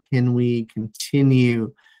 how can we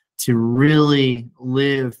continue to really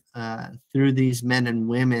live through these men and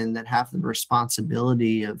women that have the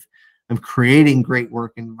responsibility of creating great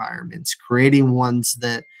work environments, creating ones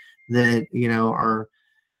that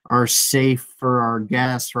are safe for our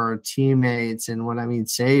guests, for our teammates. And when I mean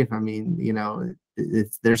safe,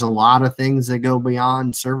 there's a lot of things that go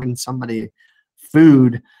beyond serving somebody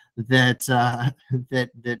food that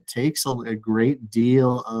takes a great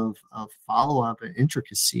deal of follow-up and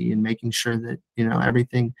intricacy, and making sure that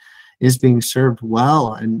everything is being served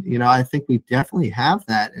well. And I think we definitely have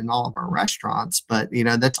that in all of our restaurants, but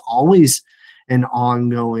that's always an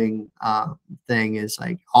ongoing thing, is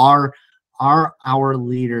like, are our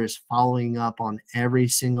leaders following up on every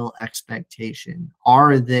single expectation?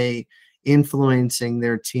 Are they influencing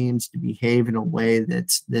their teams to behave in a way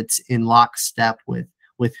that's in lockstep with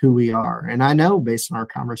who we are? And I know, based on our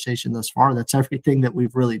conversation thus far, that's everything that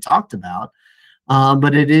we've really talked about.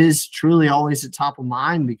 But it is truly always at top of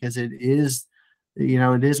mind, because it is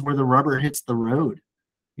where the rubber hits the road.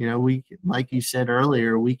 We, like you said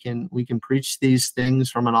earlier, we can preach these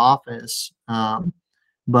things from an office,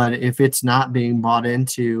 but if it's not being bought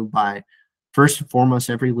into by, first and foremost,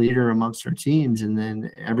 every leader amongst our teams, and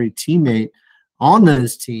then every teammate on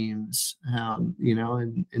those teams, and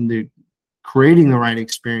the creating the right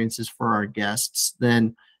experiences for our guests,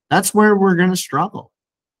 then that's where we're going to struggle.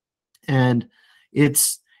 And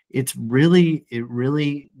it really,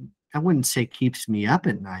 I wouldn't say keeps me up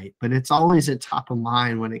at night, but it's always at top of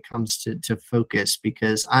mind when it comes to focus,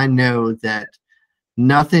 because I know that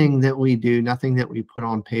nothing that we do, nothing that we put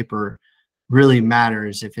on paper really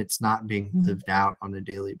matters if it's not being lived out on a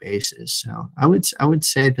daily basis. So I would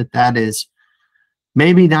say that is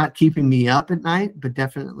maybe not keeping me up at night, but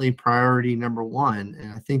definitely priority number one.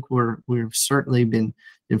 And I think we've certainly been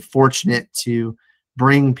fortunate to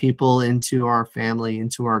bring people into our family,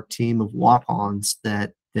 into our team of walk-ons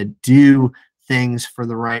that do things for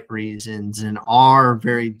the right reasons and are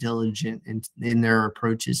very diligent in their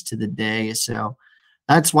approaches to the day. So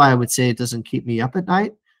that's why I would say it doesn't keep me up at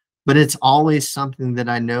night, but it's always something that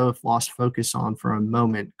I know if lost focus on for a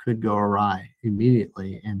moment could go awry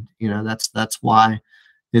immediately. And that's why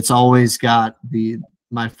it's always got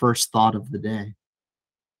my first thought of the day.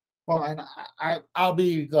 Well, and I'll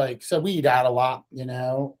be like, so we eat out a lot,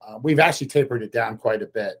 we've actually tapered it down quite a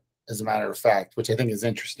bit, as a matter of fact, which I think is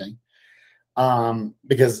interesting.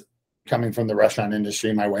 Because coming from the restaurant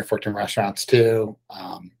industry, my wife worked in restaurants too,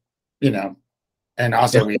 and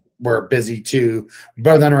also we're busy too,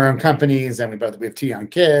 both on our own companies, and we have 2 young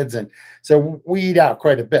kids. And so we eat out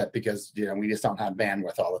quite a bit because, we just don't have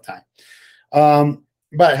bandwidth all the time.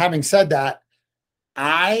 But having said that,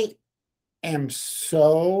 I am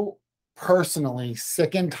so personally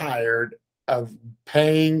sick and tired of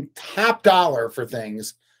paying top dollar for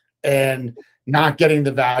things and not getting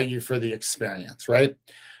the value for the experience, right?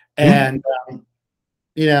 And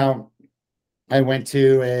I went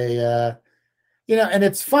to and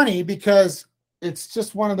it's funny because it's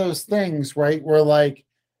just one of those things, right, where like,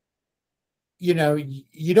 you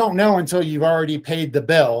don't know until you've already paid the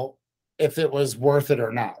bill if it was worth it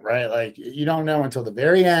or not, right? Like you don't know until the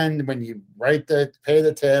very end when you pay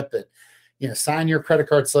the tip and sign your credit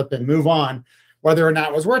card slip and move on, whether or not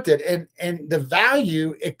it was worth it. And the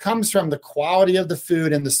value, it comes from the quality of the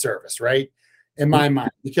food and the service, right? In my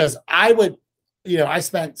mind, because I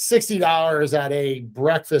spent $60 at a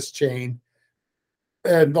breakfast chain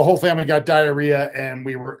and the whole family got diarrhea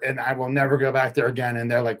and I will never go back there again. And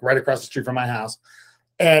they're like right across the street from my house.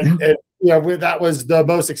 And that was the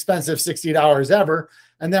most expensive $60 ever.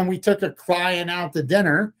 And then we took a client out to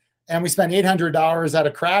dinner and we spent $800 at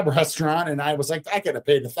a crab restaurant. And I was like, I could have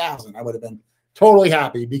paid $1,000. I would have been totally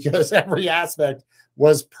happy because every aspect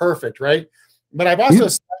was perfect, right? But I've also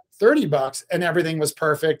spent $30 and everything was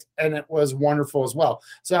perfect and it was wonderful as well.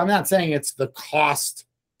 So I'm not saying it's the cost.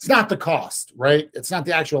 It's not the cost, right? It's not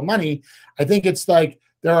the actual money. I think it's like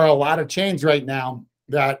there are a lot of chains right now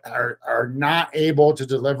that are not able to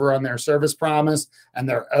deliver on their service promise, and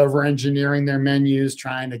they're over engineering their menus,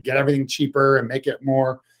 trying to get everything cheaper and make it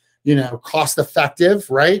more, cost effective,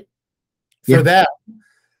 right? For them.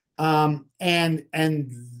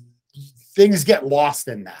 And things get lost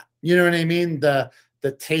in that. You know what I mean? The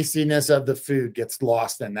tastiness of the food gets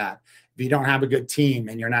lost in that. If you don't have a good team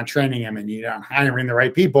and you're not training them and you're not hiring the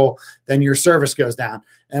right people, then your service goes down.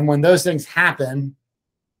 And when those things happen,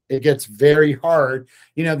 it gets very hard.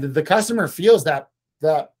 The customer feels that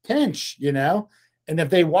pinch, and if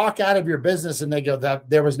they walk out of your business and they go that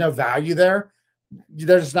there was no value there,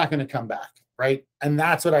 they're just not going to come back. Right. And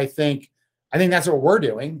that's what I think that's what we're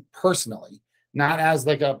doing personally, not as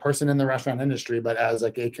like a person in the restaurant industry, but as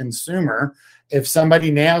like a consumer. If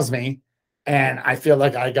somebody nails me and I feel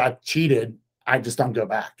like I got cheated, I just don't go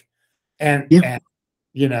back. And I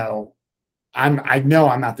know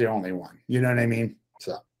I'm not the only one. You know what I mean?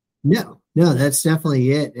 So. No, that's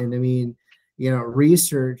definitely it. And I mean,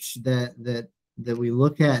 research that we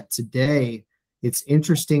look at today, it's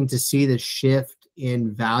interesting to see the shift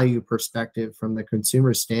in value perspective from the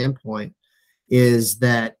consumer standpoint is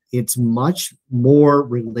that it's much more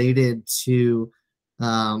related to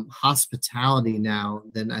hospitality now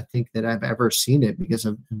than I think that I've ever seen it, because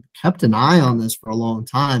I've kept an eye on this for a long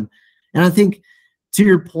time. And I think, to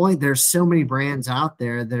your point, there's so many brands out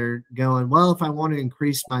there that are going, well, if I want to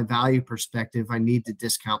increase my value perspective, I need to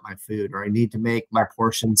discount my food, or I need to make my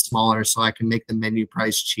portions smaller so I can make the menu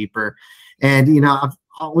price cheaper. And, I've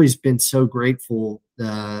always been so grateful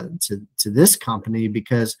to this company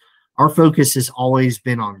because our focus has always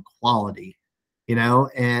been on quality,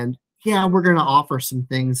 and we're going to offer some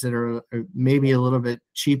things that are maybe a little bit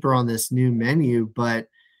cheaper on this new menu, but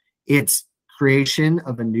it's creation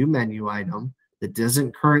of a new menu item that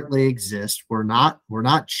doesn't currently exist. We're not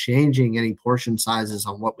changing any portion sizes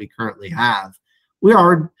on what we currently have. We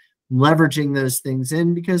are leveraging those things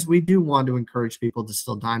in because we do want to encourage people to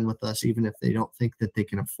still dine with us, even if they don't think that they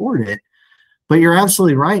can afford it. But you're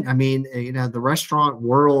absolutely right. I mean, the restaurant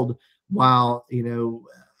world, while,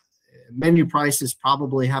 menu prices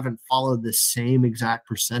probably haven't followed the same exact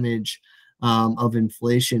percentage of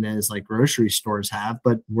inflation as like grocery stores have,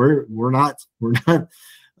 but we're not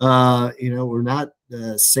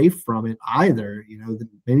safe from it either. The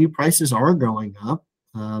menu prices are going up.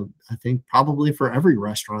 I think probably for every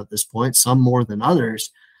restaurant at this point, some more than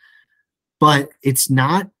others. But it's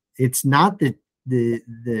not that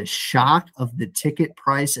the shock of the ticket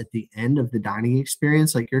price at the end of the dining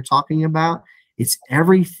experience, like you're talking about, it's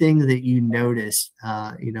everything that you notice,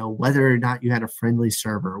 whether or not you had a friendly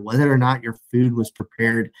server, whether or not your food was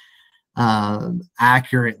prepared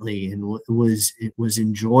accurately and it was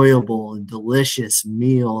enjoyable and delicious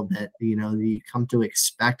meal that you come to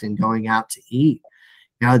expect in going out to eat.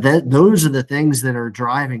 Those are the things that are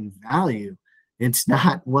driving value. It's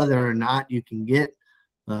not whether or not you can get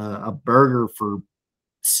a burger for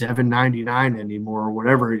 $7.99 anymore, or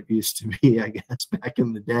whatever it used to be, I guess, back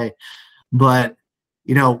in the day. But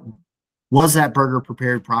was that burger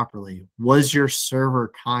prepared properly? Was your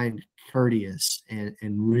server kind, courteous, and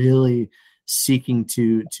really seeking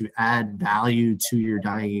to add value to your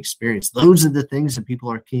dining experience? Those are the things that people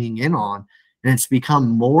are keying in on, and it's become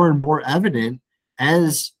more and more evident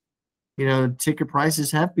as ticket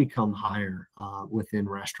prices have become higher within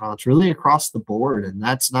restaurants, really across the board. And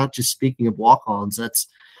that's not just speaking of walk-ons.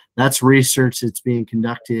 That's research that's being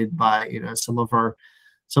conducted by some of our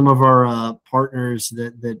partners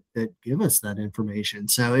that give us that information.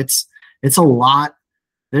 So it's a lot.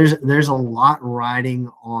 There's a lot riding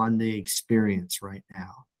on the experience right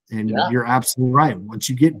now. And You're absolutely right. Once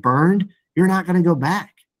you get burned, you're not going to go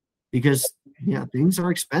back, because things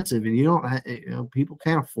are expensive, and people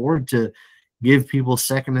can't afford to give people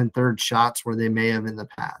second and third shots where they may have in the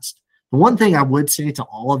past. The one thing I would say to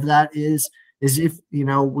all of that is if we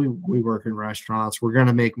work in restaurants, we're going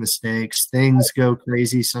to make mistakes. Things go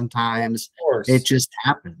crazy sometimes. It just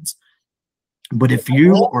happens. But if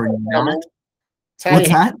you are not, what's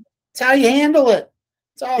that? It's how you handle it.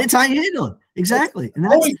 It's how you handle it. Exactly. And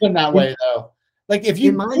that's always been that way, though. Like if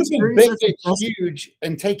you can big it huge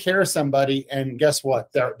and take care of somebody, and guess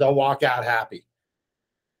what? They'll walk out happy.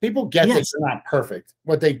 People get that you're not perfect.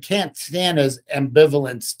 What they can't stand is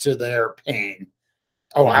ambivalence to their pain.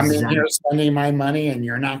 Oh, I'm in here spending my money and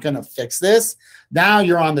you're not going to fix this. Now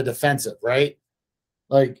you're on the defensive, right?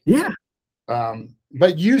 Like,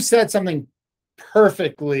 but you said something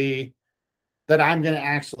perfectly that I'm going to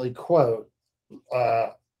actually quote,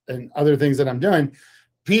 and other things that I'm doing.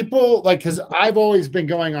 People because I've always been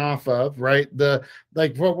going off of, right,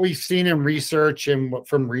 what we've seen in research and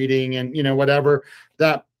from reading and whatever,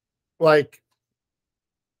 that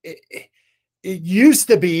it used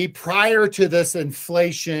to be, prior to this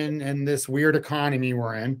inflation and this weird economy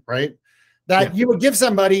we're in, right, that you would give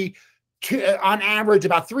somebody on average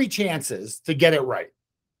about 3 chances to get it right,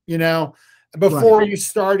 before you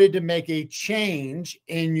started to make a change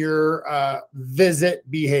in your visit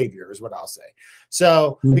behavior, is what I'll say.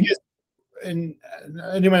 So, because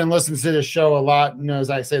anyone who listens to this show a lot knows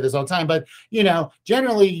I say this all the time, but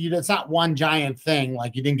generally it's not one giant thing.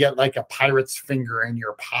 Like, you didn't get like a pirate's finger in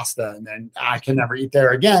your pasta and then I can never eat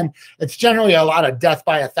there again. It's generally a lot of death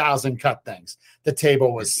by 1,000 cut things. The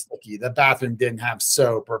table was sticky. The bathroom didn't have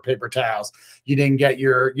soap or paper towels. You didn't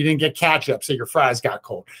get ketchup, so your fries got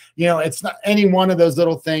cold. It's not any one of those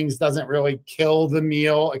little things doesn't really kill the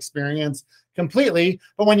meal experience completely.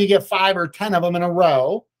 But when you get 5 or 10 of them in a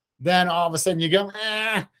row, then all of a sudden you go,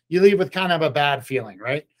 you leave with kind of a bad feeling,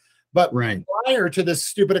 right? But prior to this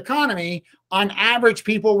stupid economy, on average,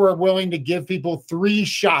 people were willing to give people 3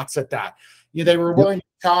 shots at that. They were willing to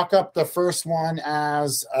chalk up the first one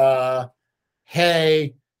as,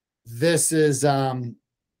 hey, this was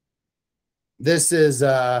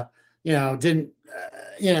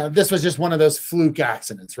just one of those fluke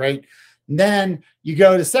accidents, right? And then you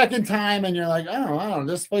go the second time and you're like, oh,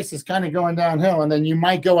 this place is kind of going downhill. And then you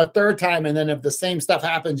might go a third time. And then if the same stuff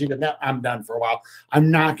happens, you go, no, I'm done for a while. I'm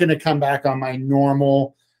not going to come back on my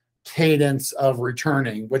normal cadence of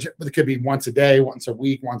returning, which it could be once a day, once a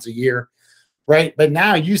week, once a year, right? But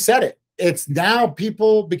now you said it. It's now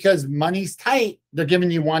people, because money's tight, they're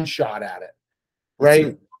giving you 1 shot at it,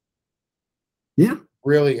 right? Yeah.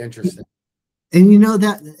 Really interesting. And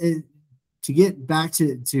that to get back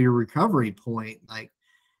to your recovery point, like,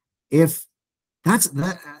 if that's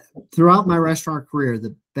that, throughout my restaurant career,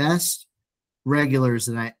 the best regulars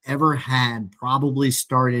that I ever had probably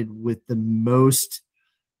started with the most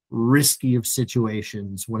risky of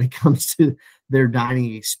situations when it comes to their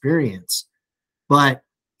dining experience. But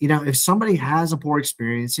if somebody has a poor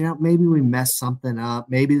experience, maybe we mess something up,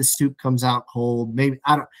 maybe the soup comes out cold, maybe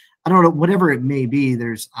I don't know, whatever it may be,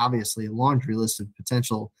 there's obviously a laundry list of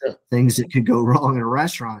potential things that could go wrong in a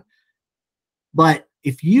restaurant. But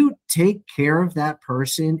if you take care of that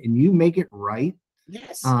person and you make it right,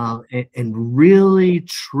 and really,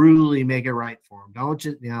 truly make it right for them, don't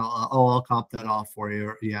just, I'll cop that off for you.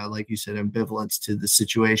 Or, like you said, ambivalence to the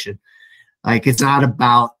situation. Like, it's not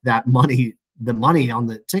about that money, the money on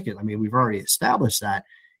the ticket. I mean, we've already established that.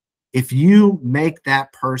 if you make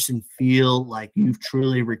that person feel like you've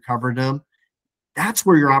truly recovered them, that's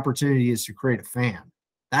where your opportunity is to create a fan.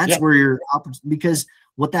 That's where your because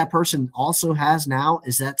what that person also has now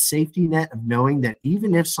is that safety net of knowing that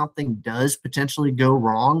even if something does potentially go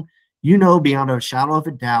wrong, beyond a shadow of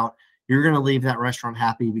a doubt, you're going to leave that restaurant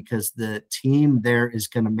happy because the team there is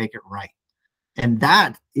going to make it right. And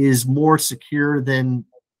that is more secure than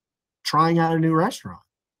trying out a new restaurant,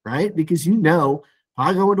 right? Because if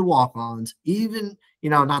I go into walk-ons, even,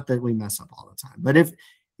 not that we mess up all the time, but if,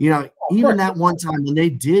 even that one time when they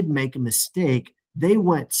did make a mistake, they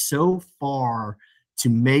went so far to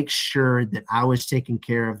make sure that I was taken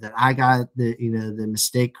care of, that I got the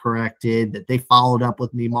mistake corrected, that they followed up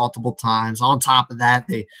with me multiple times. On top of that,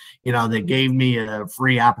 they gave me a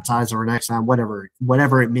free appetizer next time, whatever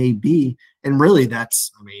it may be. And really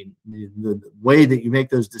the way that you make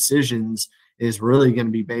those decisions is really going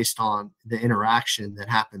to be based on the interaction that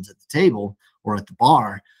happens at the table or at the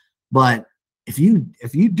bar. But if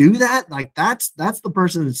you do that, like that's the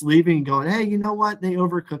person that's leaving and going, hey, you know what? They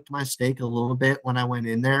overcooked my steak a little bit when I went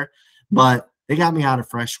in there, but they got me out a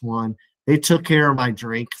fresh one. They took care of my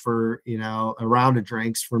drink for, a round of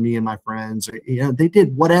drinks for me and my friends. Or, they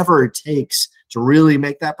did whatever it takes to really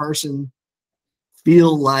make that person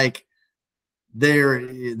feel like they're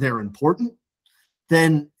important.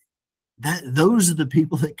 Then those are the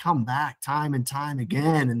people that come back time and time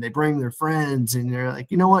again, and they bring their friends, and they're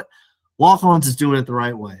like, you know what? Walk-Ons is doing it the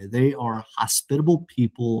right way. They are hospitable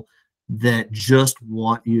people that just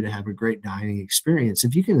want you to have a great dining experience.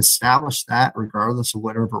 If you can establish that, regardless of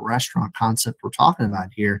whatever restaurant concept we're talking about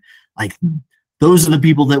here, like those are the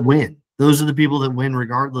people that win. Those are the people that win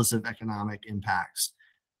regardless of economic impacts.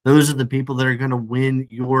 Those are the people that are going to win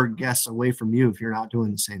your guests away from you if you're not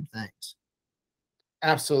doing the same things.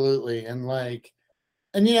 Absolutely. And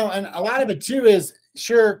and a lot of it too is,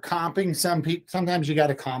 sure, comping some people. Sometimes you got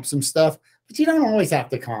to comp some stuff, but you don't always have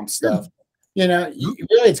to comp stuff. Really,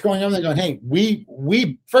 it's going on there going, hey,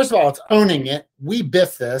 we first of all, it's owning it. We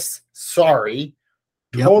biffed this. Sorry.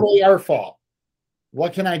 Totally our fault.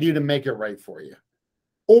 What can I do to make it right for you?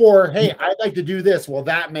 Or, hey, I'd like to do this. Will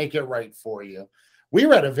that make it right for you? We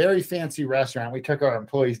were at a very fancy restaurant. We took our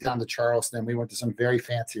employees down to Charleston. We went to some very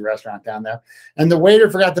fancy restaurant down there. And the waiter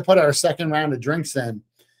forgot to put our second round of drinks in.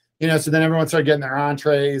 So then everyone started getting their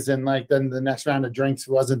entrees, and then the next round of drinks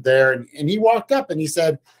wasn't there. And he walked up and he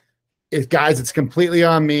said, guys, it's completely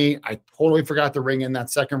on me. I totally forgot to ring in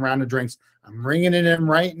that second round of drinks. I'm ringing it in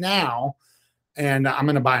right now, and I'm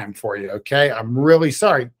going to buy them for you. Okay. I'm really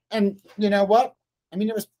sorry. And you know what?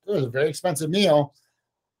 It was a very expensive meal,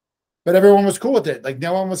 but everyone was cool with it. Like,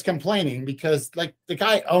 no one was complaining because the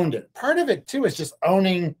guy owned it. Part of it too is just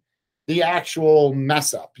owning the actual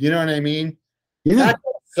mess up. You know what I mean? Yeah. That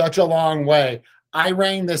goes such a long way. I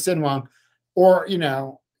rang this in wrong, or,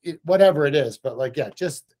 whatever it is, but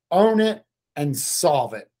just own it and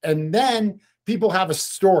solve it. And then people have a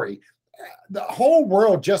story. The whole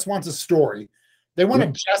world just wants a story. They want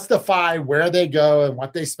to justify where they go and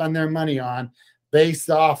what they spend their money on based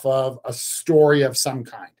off of a story of some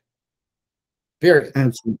kind. Period.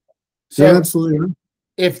 Absolutely. So absolutely.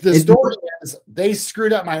 If the story is they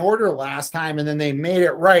screwed up my order last time and then they made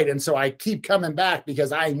it right, and so I keep coming back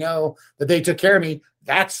because I know that they took care of me,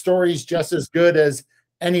 that story is just as good as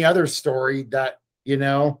any other story that,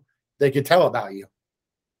 they could tell about you.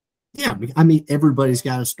 Yeah. Everybody's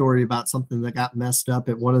got a story about something that got messed up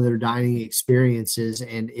at one of their dining experiences.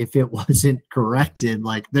 And if it wasn't corrected,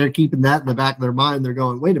 they're keeping that in the back of their mind. They're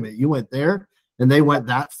going, wait a minute, you went there and they went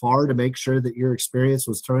that far to make sure that your experience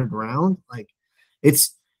was turned around.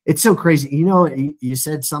 It's so crazy. You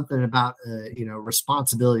said something about,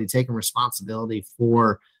 responsibility, taking responsibility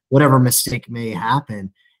for whatever mistake may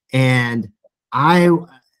happen. And I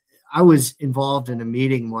was involved in a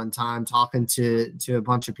meeting one time talking to a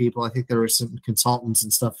bunch of people. I think there were some consultants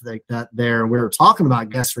and stuff like that there. And we were talking about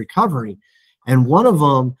guest recovery. And one of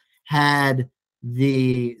them had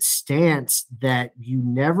the stance that you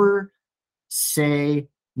never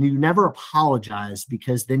apologize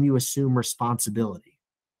because then you assume responsibility.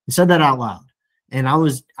 He said that out loud. And I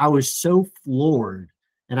was so floored,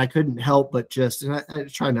 and I couldn't help but I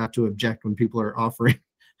try not to object when people are offering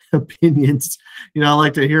opinions. I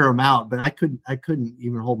like to hear them out, but I couldn't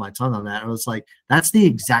even hold my tongue on that. I was like, that's the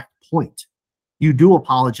exact point. You do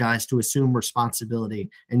apologize to assume responsibility,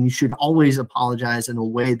 and you should always apologize in a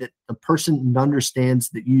way that the person understands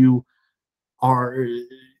that you are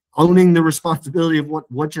owning the responsibility of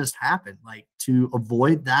what just happened, to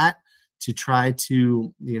avoid that, to try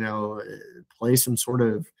to, play some sort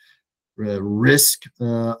of risk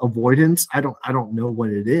avoidance. I don't know what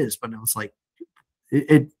it is, but I was like,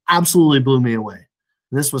 absolutely blew me away.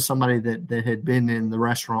 This was somebody that had been in the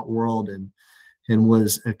restaurant world and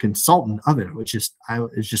was a consultant of it, which is I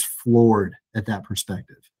was just floored at that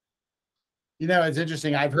perspective. It's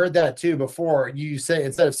interesting. I've heard that too before. You say,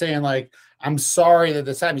 instead of saying like, I'm sorry that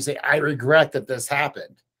this happened, you say, I regret that this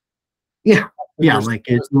happened. Yeah. Yeah. Like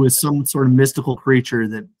it was some sort of mystical creature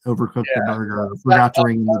that overcooked the burger or forgot to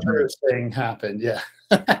ring the thing happened. Yeah.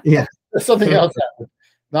 Yeah. Something else happened.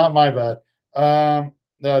 Not my bad.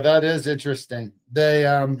 No, that is interesting.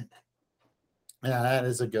 Yeah, that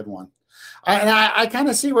is a good one. I kind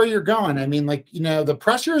of see where you're going. I mean, like, the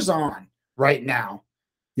pressure's on right now.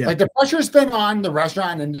 Yeah. Like the pressure's been on the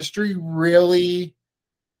restaurant industry really.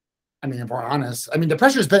 I mean, if we're honest, the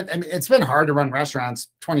pressure's been, it's been hard to run restaurants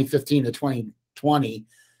 2015 to 2020.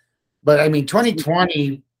 But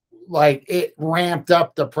 2020, like it ramped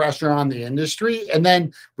up the pressure on the industry. And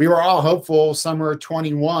then we were all hopeful summer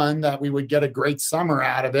 21 that we would get a great summer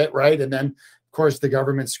out of it. Right. And then of course the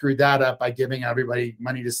government screwed that up by giving everybody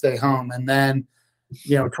money to stay home. And then,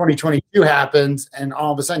 2022 happens and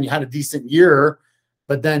all of a sudden you had a decent year,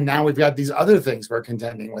 but then now we've got these other things we're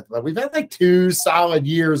contending with. But we've had like 2 solid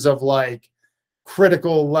years of like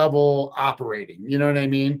critical level operating. You know what I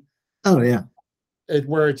mean? Oh yeah.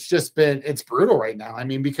 Where it's just been, it's brutal right now.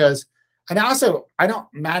 Because, and also I don't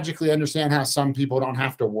magically understand how some people don't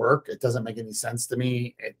have to work. It doesn't make any sense to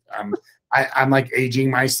me. I'm like aging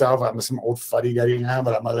myself. I'm some old fuddy-duddy now,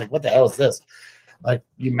 but I'm like, what the hell is this? Like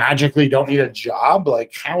you magically don't need a job.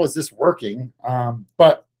 Like, how is this working?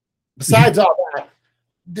 But besides all that,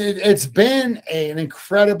 it's been an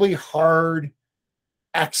incredibly hard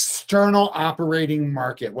external operating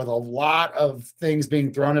market with a lot of things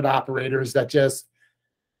being thrown at operators that just,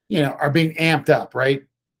 are being amped up, right?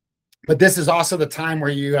 But this is also the time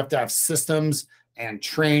where you have to have systems and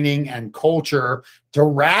training and culture to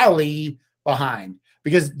rally behind,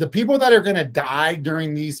 because the people that are going to die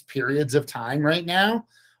during these periods of time right now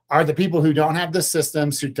are the people who don't have the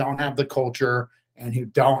systems, who don't have the culture, and who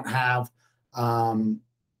don't have,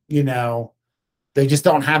 they just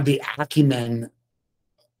don't have the acumen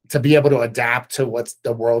to be able to adapt to what's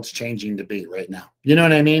the world's changing to be right now. You know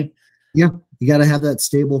what I mean? Yeah. You got to have that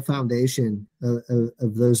stable foundation of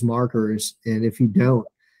those markers. And if you don't,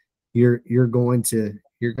 you're going to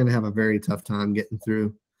have a very tough time getting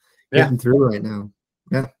through right now.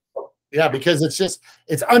 Yeah. Yeah. Because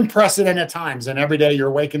it's unprecedented times. And every day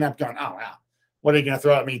you're waking up going, oh, wow, what are you going to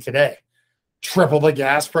throw at me today? Triple the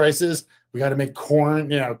gas prices. We got to make corn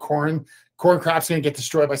crop's going to get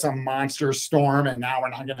destroyed by some monster storm. And now we're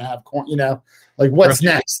not going to have corn, like what's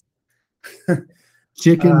next?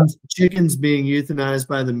 Chickens being euthanized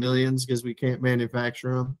by the millions because we can't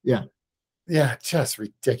manufacture them. Yeah. Yeah. Just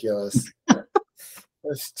ridiculous.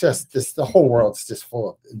 It's just this, the whole world's just full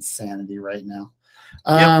of insanity right now.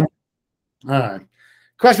 All right.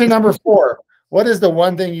 Question number 4. What is the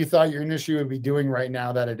one thing you thought your industry would be doing right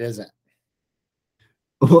now that it isn't?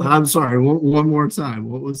 Oh, I'm sorry. One more time.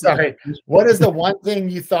 What was that? Sorry. What is the one thing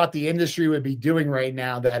you thought the industry would be doing right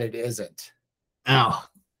now that it isn't? Oh,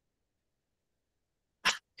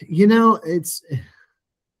 it's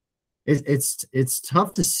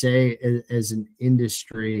tough to say as an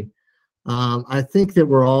industry. I think that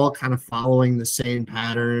we're all kind of following the same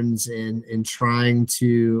patterns and trying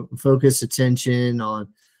to focus attention on,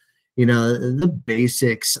 the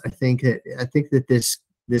basics. I think that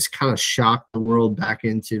this kind of shocked the world back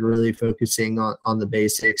into really focusing on the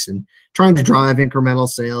basics and trying to drive incremental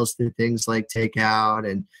sales through things like takeout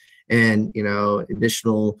and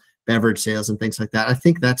additional beverage sales and things like that. I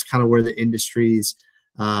think that's kind of where the industry's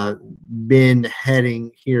been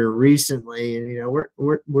heading here recently. And,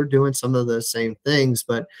 we're doing some of those same things,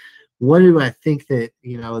 but what do I think that,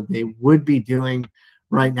 they would be doing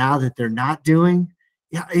right now that they're not doing?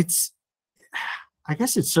 Yeah, I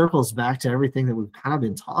guess it circles back to everything that we've kind of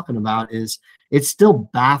been talking about. Is it still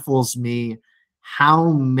baffles me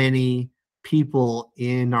how many people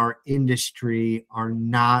in our industry are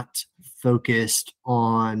not focused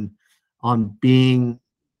on being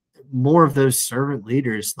more of those servant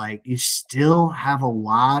leaders. Like you still have a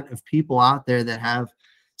lot of people out there that have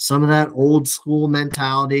some of that old school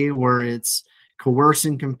mentality where it's coerce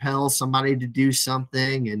and compel somebody to do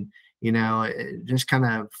something and just kind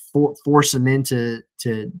of force them into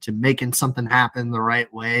making something happen the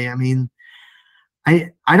right way. I mean,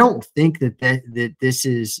 I don't think that this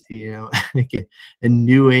is like a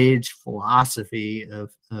new age philosophy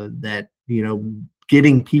of that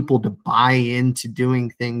getting people to buy into doing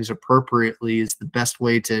things appropriately is the best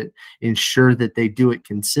way to ensure that they do it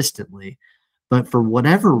consistently. But for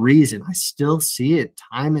whatever reason, I still see it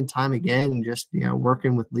time and time again, just,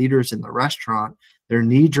 working with leaders in the restaurant. Their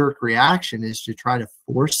knee-jerk reaction is to try to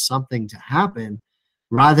force something to happen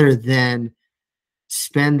rather than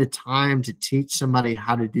spend the time to teach somebody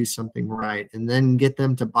how to do something right and then get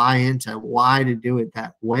them to buy into why to do it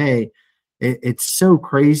that way. It's so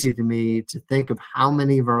crazy to me to think of how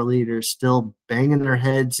many of our leaders still banging their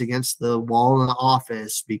heads against the wall in the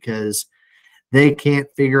office because they can't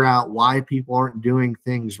figure out why people aren't doing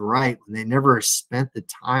things right when they never spent the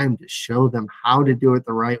time to show them how to do it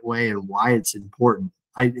the right way and why it's important.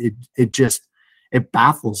 It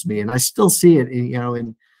baffles me, and I still see it,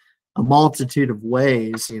 in a multitude of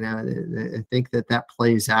ways. I think that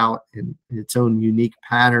plays out in its own unique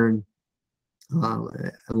pattern, a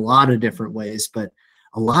lot of different ways, but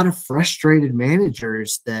a lot of frustrated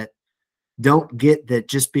managers that don't get that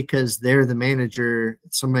just because they're the manager,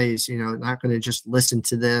 somebody's, not going to just listen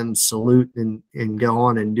to them, salute, and go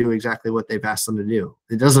on and do exactly what they've asked them to do.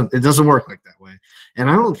 It doesn't work like that way. And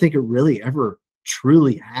I don't think it really ever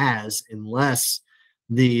truly has, unless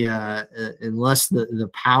the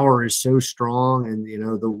power is so strong and,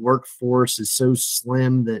 the workforce is so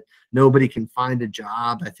slim that nobody can find a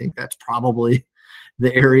job. I think that's probably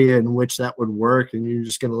the area in which that would work, and you're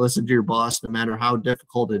just going to listen to your boss no matter how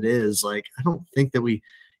difficult it is. Like, I don't think that we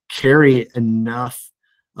carry enough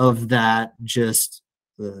of that just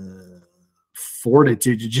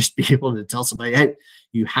fortitude to just be able to tell somebody, hey,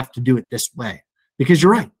 you have to do it this way. Because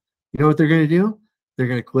you're right. You know what they're going to do? They're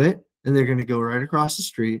going to quit, and they're going to go right across the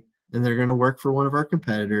street, and they're going to work for one of our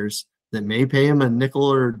competitors that may pay them a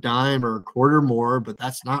nickel or a dime or a quarter more, but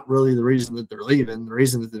that's not really the reason that they're leaving. The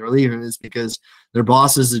reason that they're leaving is because their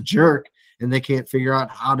boss is a jerk and they can't figure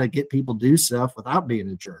out how to get people to do stuff without being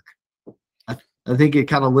a jerk. I think it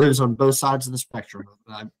kind of lives on both sides of the spectrum.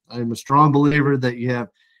 I'm a strong believer that you have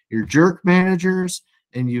your jerk managers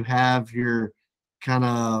and you have your kind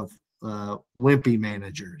of wimpy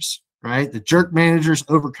managers, right? The jerk managers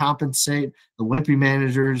overcompensate. The wimpy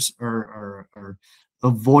managers are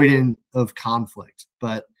avoidant of conflict.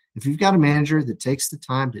 But if you've got a manager that takes the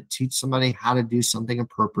time to teach somebody how to do something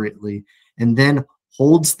appropriately and then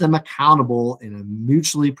holds them accountable in a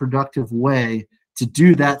mutually productive way to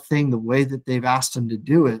do that thing the way that they've asked them to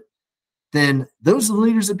do it, then those are the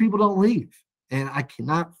leaders that people don't leave. And I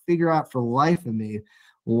cannot figure out for the life of me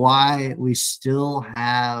why we still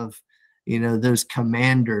have, those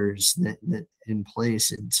commanders that in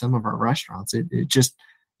place in some of our restaurants. It just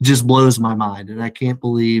blows my mind, and I can't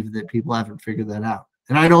believe that people haven't figured that out.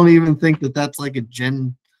 And I don't even think that that's like a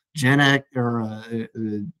Gen X or a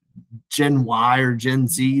Gen Y or Gen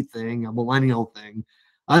Z thing, a millennial thing.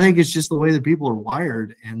 I think it's just the way that people are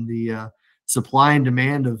wired, and the supply and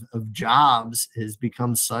demand of jobs has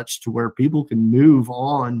become such to where people can move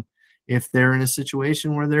on if they're in a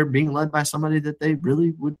situation where they're being led by somebody that they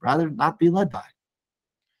really would rather not be led by.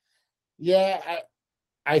 Yeah,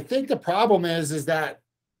 I think the problem is that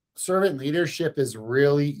servant leadership is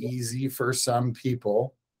really easy for some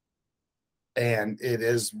people, and it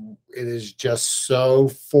is just so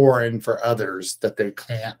foreign for others that they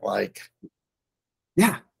can't like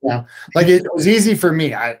it was easy for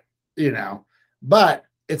me, but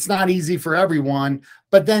it's not easy for everyone.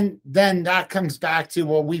 But then that comes back to,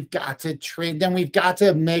 well, we've got to train, then we've got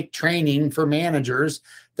to make training for managers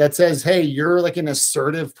that says, hey, you're like an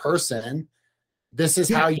assertive person. This is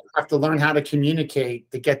how you have to learn how to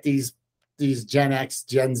communicate to get these Gen X,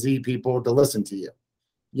 Gen Z people to listen to you,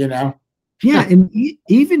 Yeah, and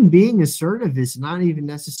even being assertive is not even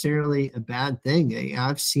necessarily a bad thing.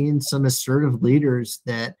 I've seen some assertive leaders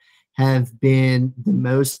that have been the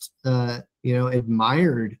most,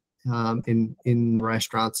 admired in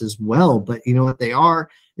restaurants as well. But you know what they are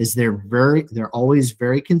is they're always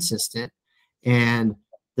very consistent, and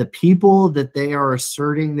the people that they are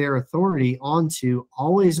asserting their authority onto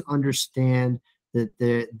always understand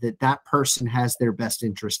that person has their best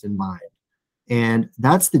interest in mind. And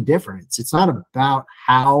that's the difference. It's not about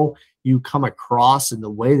how you come across and the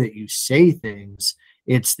way that you say things.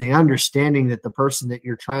 It's the understanding that the person that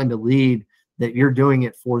you're trying to lead, that you're doing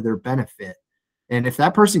it for their benefit. And if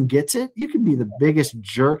that person gets it, you can be the biggest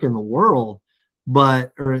jerk in the world,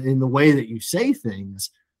 or in the way that you say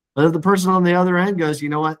things. But if the person on the other end goes, you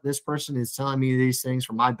know what, this person is telling me these things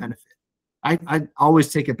for my benefit. I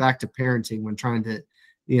always take it back to parenting when trying to,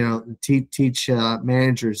 teach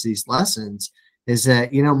managers these lessons, is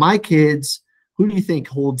that, my kids, who do you think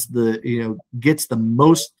gets the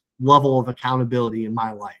most level of accountability in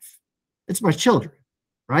my life? It's my children,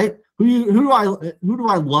 right? Who do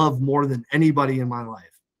I love more than anybody in my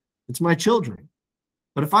life? It's my children.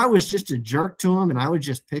 But if I was just a jerk to them and I would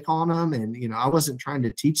just pick on them and, I wasn't trying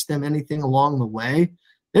to teach them anything along the way,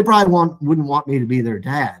 they probably wouldn't want me to be their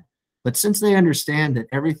dad. But since they understand that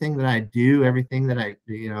everything that I do, everything that I,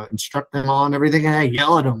 instruct them on, everything that I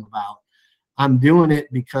yell at them about, I'm doing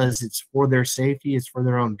it because it's for their safety, it's for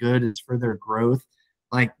their own good, it's for their growth.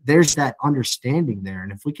 Like there's that understanding there.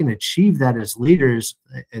 And if we can achieve that as leaders,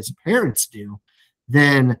 as parents do,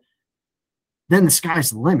 then the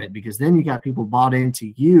sky's the limit, because then you got people bought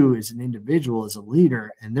into you as an individual, as a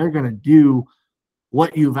leader, and they're going to do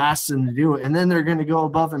what you've asked them to do. And then they're going to go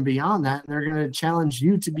above and beyond that. And they're going to challenge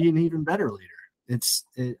you to be an even better leader.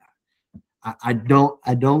 I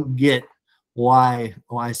don't get why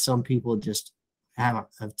some people just have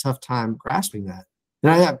a tough time grasping that.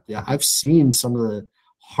 And I've seen some of the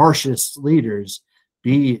harshest leaders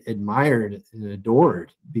be admired and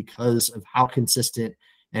adored because of how consistent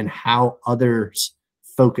and how others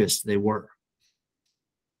focused they were.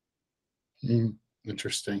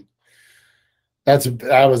 Interesting.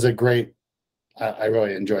 That was a great, I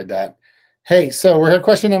really enjoyed that. Hey, so we're at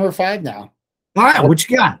question number 5 now. All right, what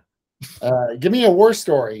you got? Give me a war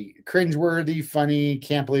story, cringeworthy, funny,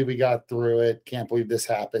 can't believe we got through it, can't believe this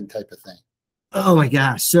happened type of thing. Oh my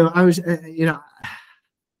gosh. So I was, I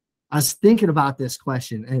was thinking about this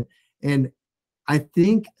question, and I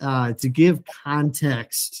think to give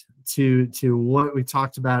context to what we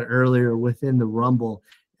talked about earlier within the Rumble,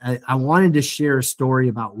 I wanted to share a story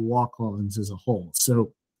about walk-ons as a whole.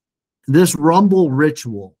 So this Rumble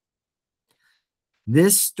ritual,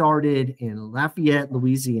 this started in Lafayette,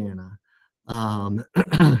 Louisiana, and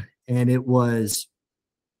it was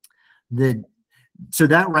so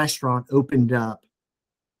that restaurant opened up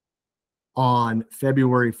on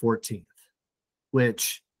February 14th,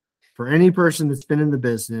 which for any person that's been in the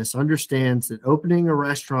business understands that opening a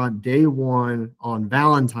restaurant day one on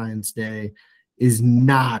Valentine's Day is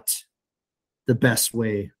not the best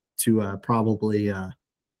way to probably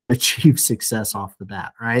achieve success off the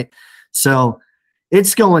bat, right? So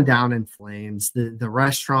it's going down in flames. The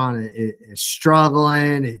restaurant is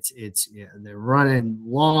struggling. They're running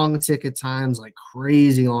long ticket times, like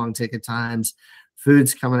crazy long ticket times.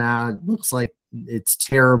 Food's coming out. It looks like it's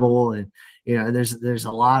terrible, and there's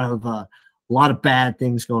a lot of bad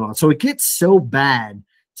things going on. So it gets so bad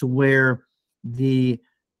to where the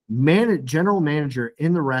general manager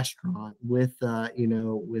in the restaurant, with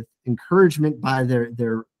with encouragement by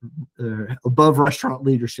their above restaurant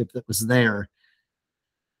leadership that was there,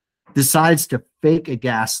 decides to fake a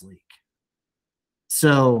gas leak.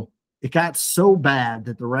 So it got so bad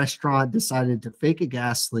that the restaurant decided to fake a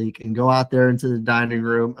gas leak and go out there into the dining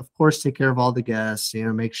room, of course, take care of all the guests,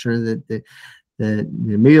 make sure that the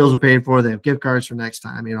meals are paid for, they have gift cards for next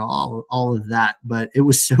time, all of that. But it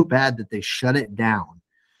was so bad that they shut it down.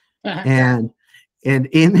 And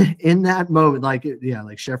in that moment, like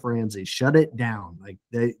Chef Ramsay, shut it down. Like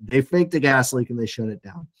they faked the gas leak and they shut it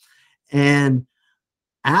down. And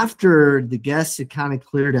after the guests had kind of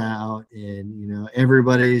cleared out and,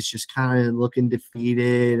 everybody's just kind of looking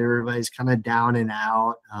defeated, everybody's kind of down and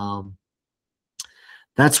out.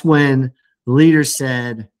 That's when the leader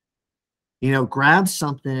said, grab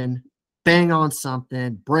something, bang on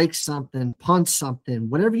something, break something, punch something,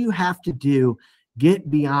 whatever you have to do,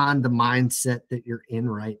 get beyond the mindset that you're in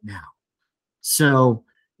right now. So,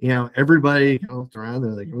 everybody looked around,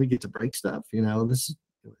 they're like, we get to break stuff,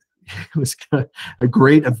 it was kind of a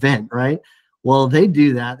great event, right? Well, they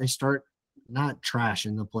do that. They start not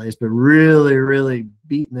trashing the place, but really, really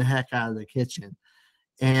beating the heck out of the kitchen.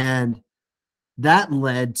 And that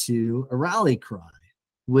led to a rally cry,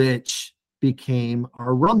 which became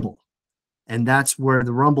our Rumble. And that's where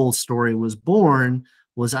the Rumble story was born,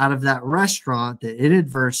 was out of that restaurant that in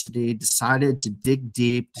adversity decided to dig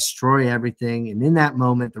deep, destroy everything. And in that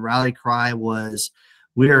moment, the rally cry was,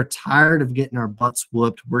 we are tired of getting our butts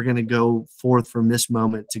whooped. We're going to go forth from this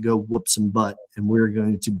moment to go whoop some butt. And we're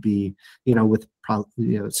going to be, with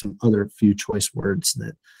probably, some other few choice words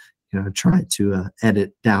that, try to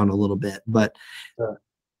edit down a little bit. But,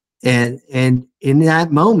 and in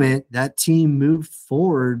that moment, that team moved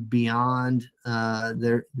forward beyond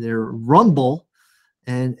their Rumble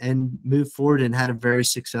and moved forward and had a very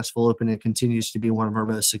successful opening. It continues to be one of our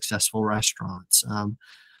most successful restaurants.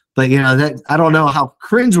 But that, I don't know how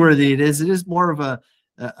cringeworthy it is. It is more of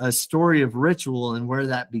a story of ritual and where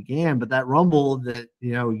that began. But that Rumble that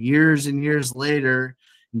years and years later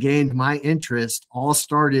gained my interest all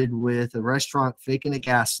started with a restaurant faking a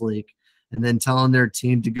gas leak and then telling their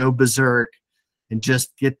team to go berserk and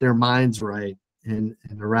just get their minds right. And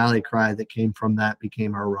the rally cry that came from that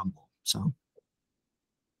became our Rumble. So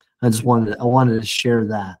I wanted to share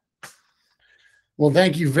that. Well,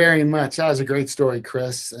 thank you very much. That was a great story,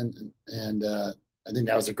 Chris, and I think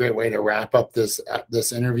that was a great way to wrap up this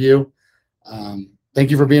interview.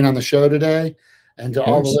 Thank you for being on the show today, and to Of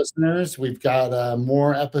all the course. listeners, we've got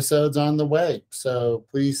more episodes on the way, so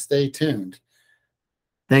please stay tuned.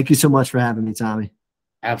 Thank you so much for having me, Tommy.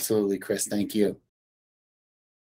 Absolutely, Chris. Thank you.